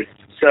 Anyway,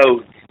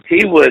 so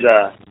he would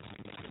go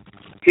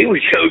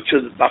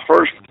to my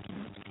first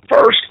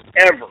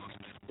ever.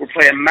 We're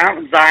playing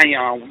Mount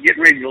Zion. We're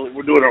getting ready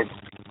we're doing a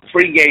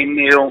pregame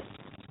meal,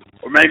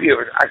 or maybe it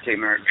was, I can't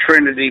remember,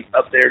 Trinity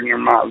up there near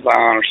Mount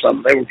Zion or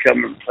something. They were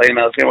coming and playing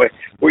us. Anyway,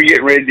 we're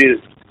getting ready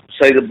to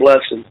say the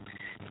blessing.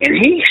 And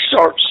he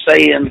starts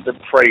saying the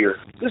prayer.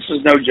 This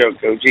is no joke,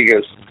 Coach. He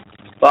goes,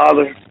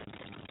 "Father,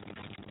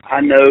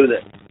 I know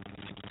that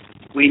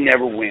we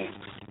never win."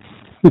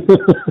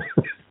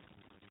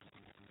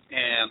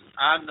 And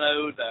I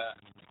know that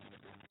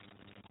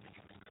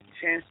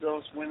chance of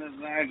us winning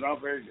tonight is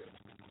not very good.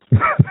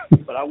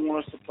 But I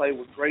want us to play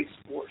with great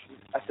sports.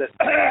 I said,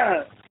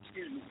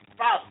 "Excuse me,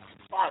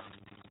 Father,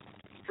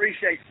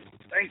 appreciate you.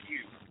 Thank you."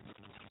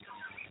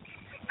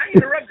 I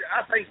interrupted.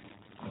 I thank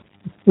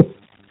you.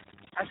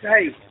 I said,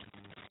 "Hey,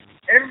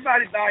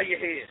 everybody bow your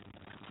head."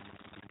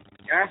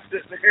 And I'm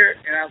sitting there,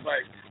 and I was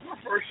like, my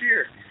first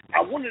year,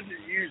 I wanted to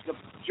use the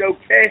Joe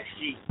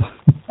Pesci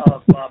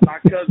of My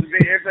Cousin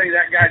Vinny. Everything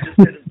that guy just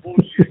said is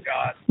bullshit,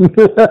 God.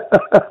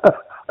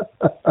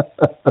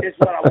 It's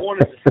what I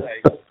wanted to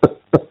say.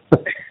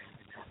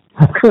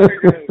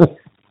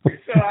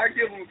 So I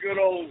give him a good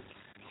old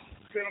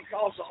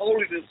Pentecostal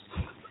holiness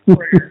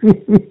prayer.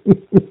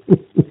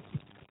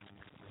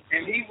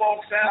 And he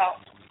walks out.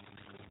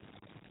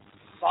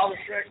 Father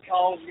Shrek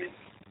calls me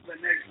the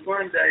next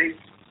Monday,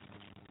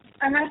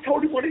 and I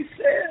told him what he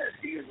said.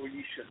 He goes, "Well,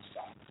 you should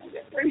stop." I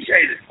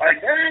appreciate it.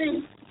 Like,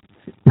 dang.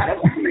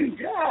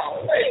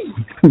 Golly.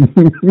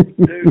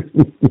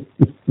 Dude,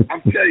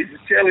 I'm telling you,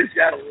 Pacelli's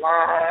got a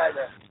lot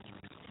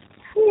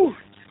of,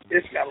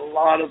 it's got a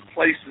lot of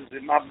places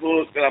in my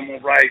book that I'm going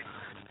to write.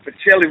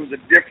 Pacelli was a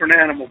different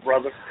animal,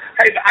 brother.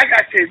 Hey, I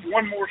got to tell you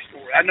one more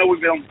story. I know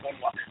we've been on the phone a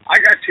while. I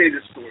got to tell you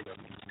this story, though.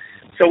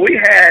 So we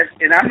had,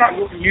 and I'm not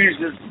going to use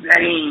his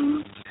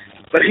name,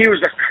 but he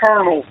was a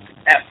colonel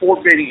at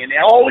Fort Benning. And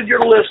all of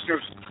your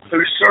listeners who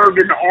served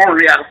in the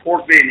Army out of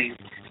Fort Benning,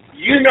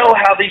 you know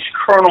how these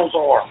colonels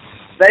are.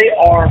 They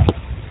are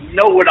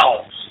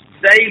know-it-alls.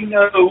 They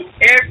know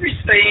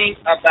everything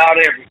about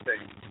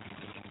everything.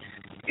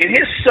 And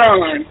his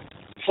son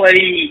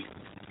played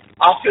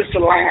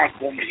offensive line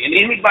for me. And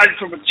anybody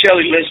from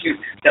Pacelli listening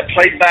that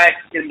played back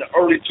in the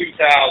early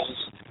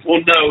 2000s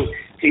will know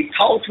he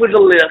talked with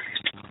a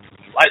lift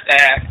like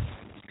that.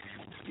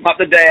 Not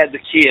the dad, the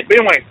kid. But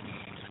anyway,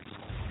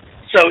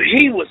 so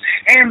he was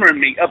hammering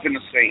me up in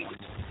the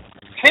stands.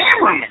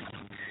 Hammering me.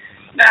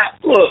 Now,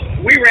 look,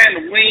 we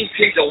ran the wing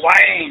tee, the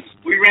Wayne.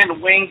 We ran the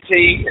wing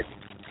tee, and,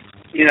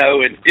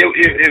 and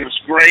it was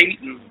great.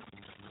 And,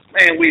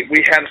 man,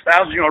 we had a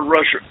 1,000-yard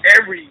rusher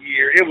every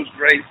year. It was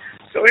great.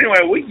 So,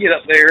 anyway, we get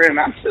up there, and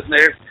I'm sitting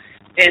there,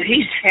 and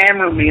he's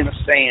hammering me in the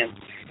stands.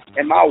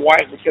 And my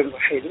wife becomes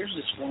like, "Hey, there's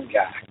this one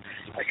guy.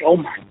 Like, oh,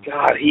 my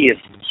God, he is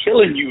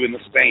killing you in the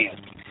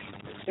stands."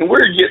 And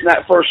we're getting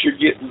that first year,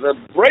 getting the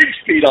brakes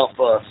beat off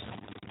us.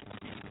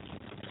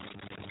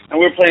 And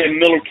we're playing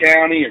Miller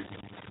County, or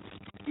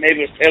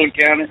maybe it's Taylor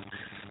County.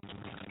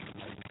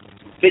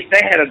 They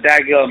had a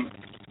daggum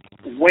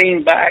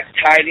wing back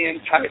tight end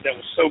type that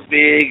was so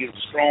big and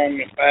strong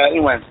and fast.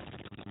 Anyway,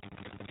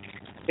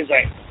 he's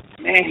like,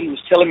 "Man," he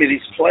was telling me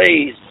these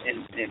plays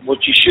and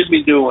what you should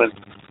be doing.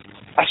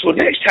 I said, "Well,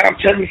 next time,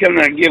 tell him to come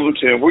down and give them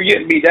to him. We're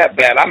getting beat that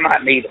bad. I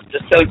might need them.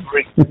 Just tell him to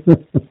bring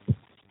them."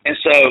 And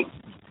so,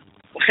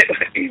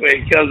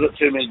 anyway, he comes up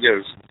to me and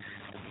goes,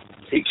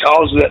 he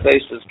calls me that day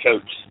and says,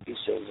 "Coach," he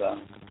says,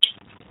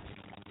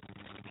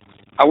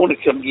 "I want to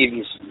come give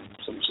you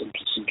some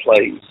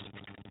plays."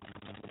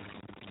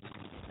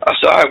 I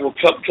said, "All right, well,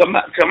 come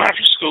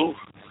after school.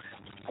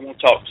 I want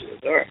to talk to you."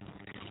 All right.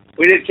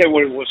 We didn't care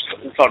what it was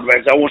we talked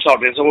about. I want to talk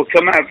to you. So we'll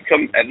come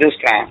at this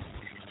time.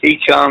 He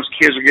comes,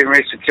 kids are getting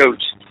ready to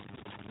coach.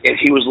 And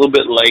he was a little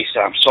bit late, so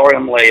 "I'm sorry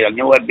I'm late. I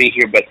know I'd be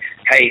here, but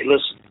hey,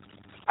 listen,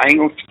 I ain't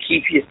going to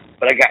keep you,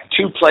 but I got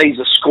 2 plays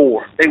to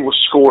score. They will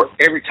score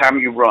every time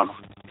you run them."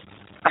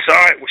 I said,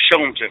 "All right, well,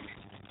 show them to me."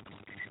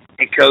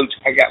 And, Coach,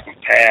 I got my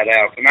pad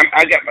out, and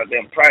I got my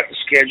damn practice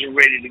schedule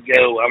ready to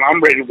go.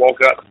 I'm ready to walk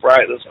out to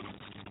practice.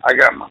 I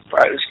got my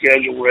practice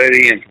schedule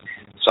ready, and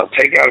so I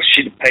take out a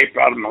sheet of paper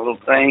out of my little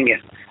thing,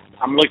 and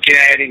I'm looking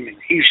at him, and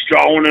he's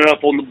drawing it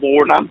up on the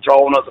board, and I'm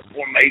drawing up the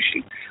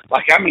formation.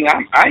 Like, I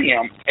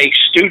am a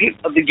student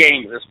of the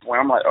game at this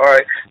point. I'm like, all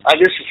right,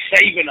 this is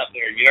saving up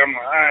there. You know, I'm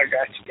like, all right,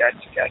 got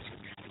you.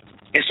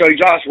 And so he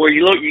draws, well,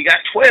 you look, you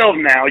got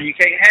 12 now. You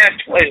can't have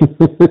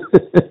 12.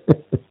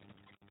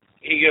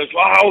 He goes,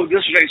 well, this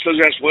is supposed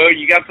to be, well,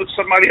 you got to put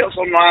somebody else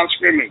on line of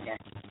scrimmage.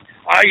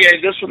 Oh, yeah,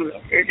 this one.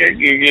 Okay.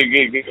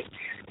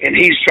 And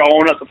he's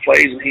drawing up the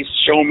plays, and he's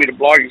showing me the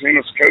block. He's saying,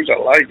 Coach,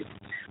 I like it.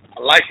 I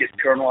like it,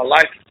 Colonel. I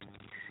like it.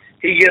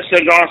 He gets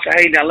there and says,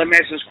 hey, now let me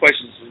ask this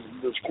question.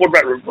 Does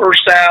quarterback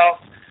reverse out?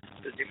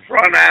 Does he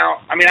front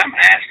out? I mean, I'm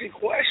asking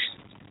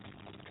questions.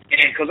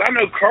 And because I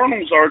know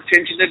colonels are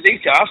attention to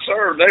detail. I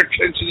serve their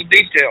attention to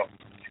detail.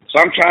 So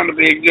I'm trying to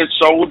be a good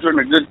soldier and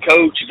a good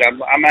coach,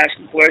 and I'm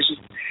asking questions.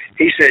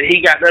 He said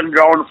he got them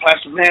drawing the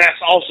plastic. Man,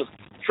 that's awesome.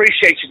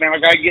 Appreciate you, man. I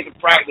got to get to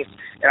practice.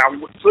 And I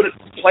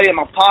play in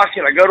my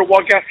pocket. I go to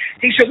walk out.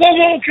 He said,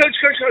 whoa, coach.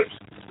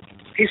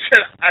 He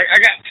said, I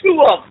got 2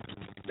 of them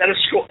that'll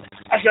score.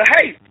 I said,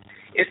 hey,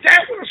 if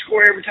that's going to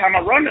score every time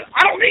I run it,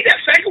 I don't need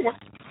that second one.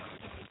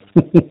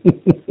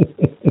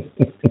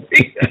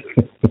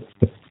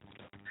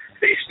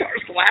 He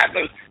starts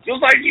laughing,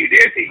 just like you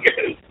did. He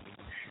goes,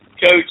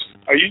 Coach,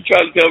 are you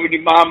trying to tell me to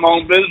mind my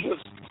own business?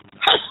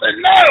 I said,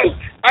 no.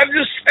 I'm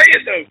just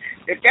saying, though,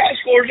 if that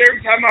scores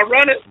every time I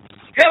run it,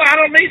 hell, I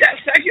don't need that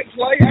second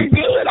play. I'm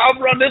good. I'll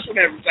run this one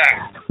every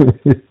time.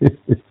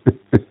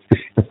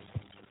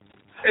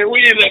 And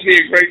we ended up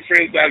being great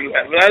friends after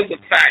that. But that's the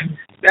fact.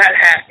 That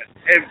happened.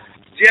 And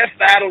Jeff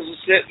Battles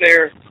will sit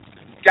there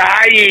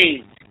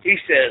dying. He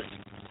says,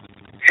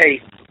 hey,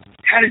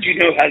 how did you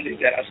know how to do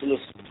that? I said,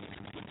 listen,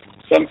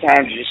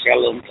 sometimes you just got to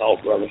let them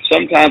talk, brother.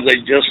 Sometimes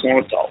they just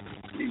want to talk.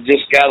 You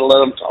just got to let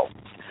them talk.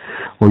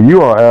 Well,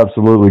 you are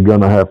absolutely going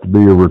to have to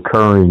be a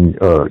recurring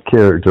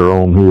character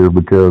on here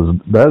because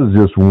that is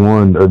just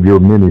one of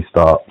your mini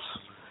stops.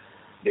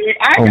 Dude,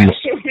 I got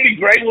so many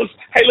great ones.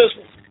 Hey,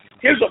 listen,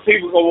 here's what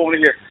people are going to want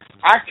to hear.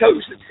 I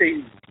coached a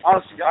team,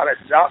 honest to God, at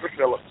Dr.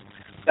 Phillips,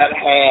 that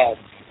had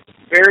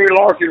Barry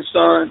Larkin's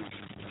son,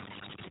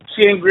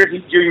 Ken Griffey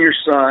Jr.'s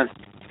son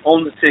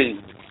on the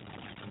team.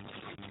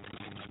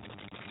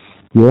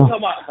 Yeah. Talking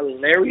about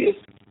hilarious.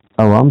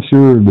 Oh, I'm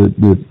sure that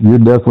you're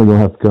definitely going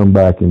to have to come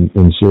back and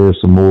share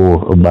some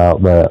more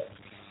about that.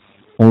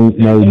 Ain't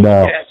no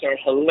doubt. Those are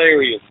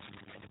hilarious.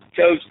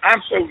 Coach,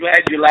 I'm so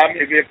glad you allowed me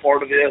to be a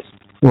part of this.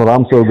 Well,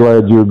 I'm so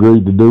glad you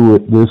agreed to do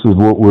it. This is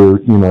what we're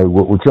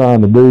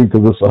trying to do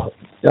because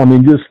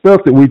just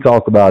stuff that we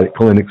talk about at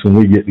clinics when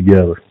we get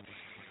together.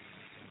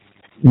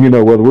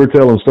 Whether we're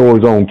telling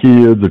stories on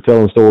kids or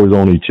telling stories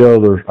on each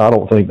other, I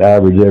don't think the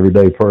average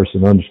everyday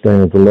person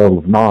understands the level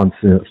of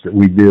nonsense that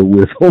we deal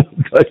with on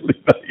a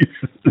daily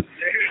basis.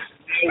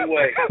 No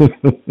way.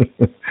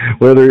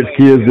 Whether it's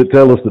kids that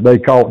tell us that they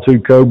caught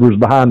 2 cobras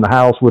behind the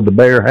house with the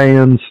bare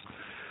hands.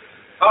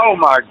 Oh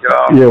my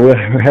God! Yeah, we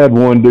had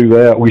one do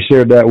that. We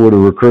shared that with a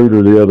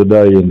recruiter the other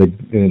day,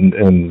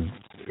 and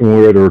we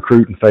were at a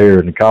recruiting fair,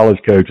 and the college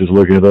coach is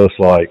looking at us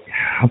like,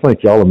 "I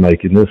think y'all are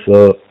making this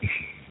up."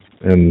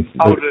 And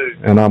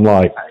I'm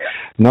like,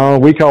 "No,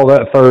 we call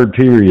that third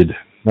period.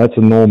 That's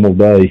a normal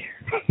day."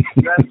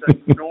 That's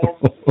a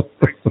normal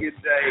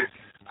freaking day.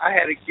 I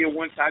had a kid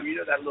one time. You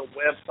know that little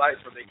website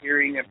for the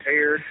hearing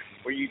impaired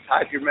where you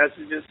type your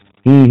messages.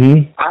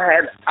 Mm-hmm.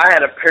 I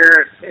had a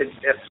parent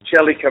at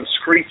Pacelli come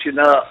screeching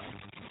up.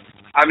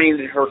 I mean,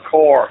 in her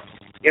car,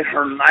 in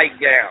her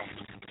nightgown.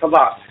 Come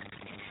on,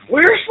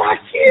 where's my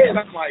kid?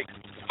 I'm like,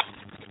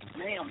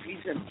 ma'am,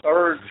 he's in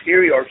third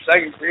period or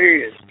second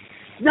period.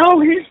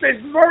 No, he's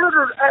been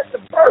murdered at the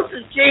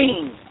Burger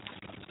King.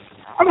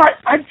 I'm like,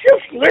 I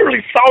just literally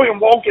saw him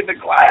walk in the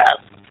class.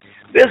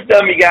 This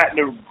dummy got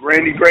into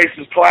Randy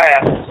Grace's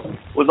class,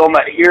 was on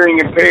that hearing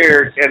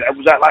impaired, and it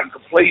was at like the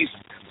police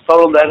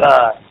told him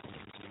that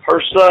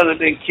her son had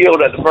been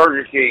killed at the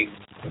Burger King.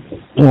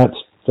 That's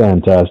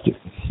fantastic.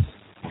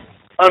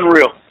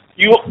 Unreal.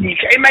 You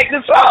can't make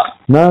this up.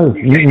 No.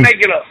 You can't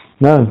make it up.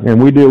 No,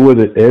 and we deal with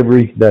it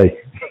every day.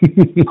 I'm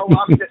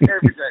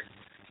every day.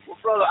 Well,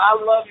 brother, I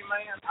love you,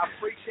 man. I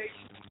appreciate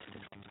you.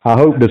 I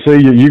hope to see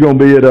you. You gonna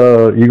be at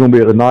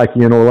the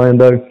Nike in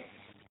Orlando?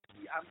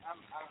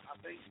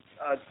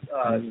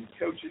 I think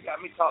Coach has got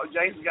me talking.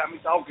 James has got me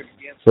talking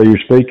again. So you're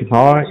speaking.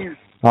 All right.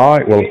 All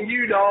right. Well. And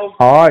you, dog.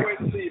 All right. Great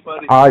to see you,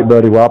 buddy. All right,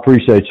 buddy. Well, I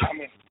appreciate you.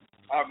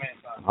 All right, man.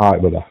 Bye. All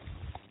right. Bye-bye.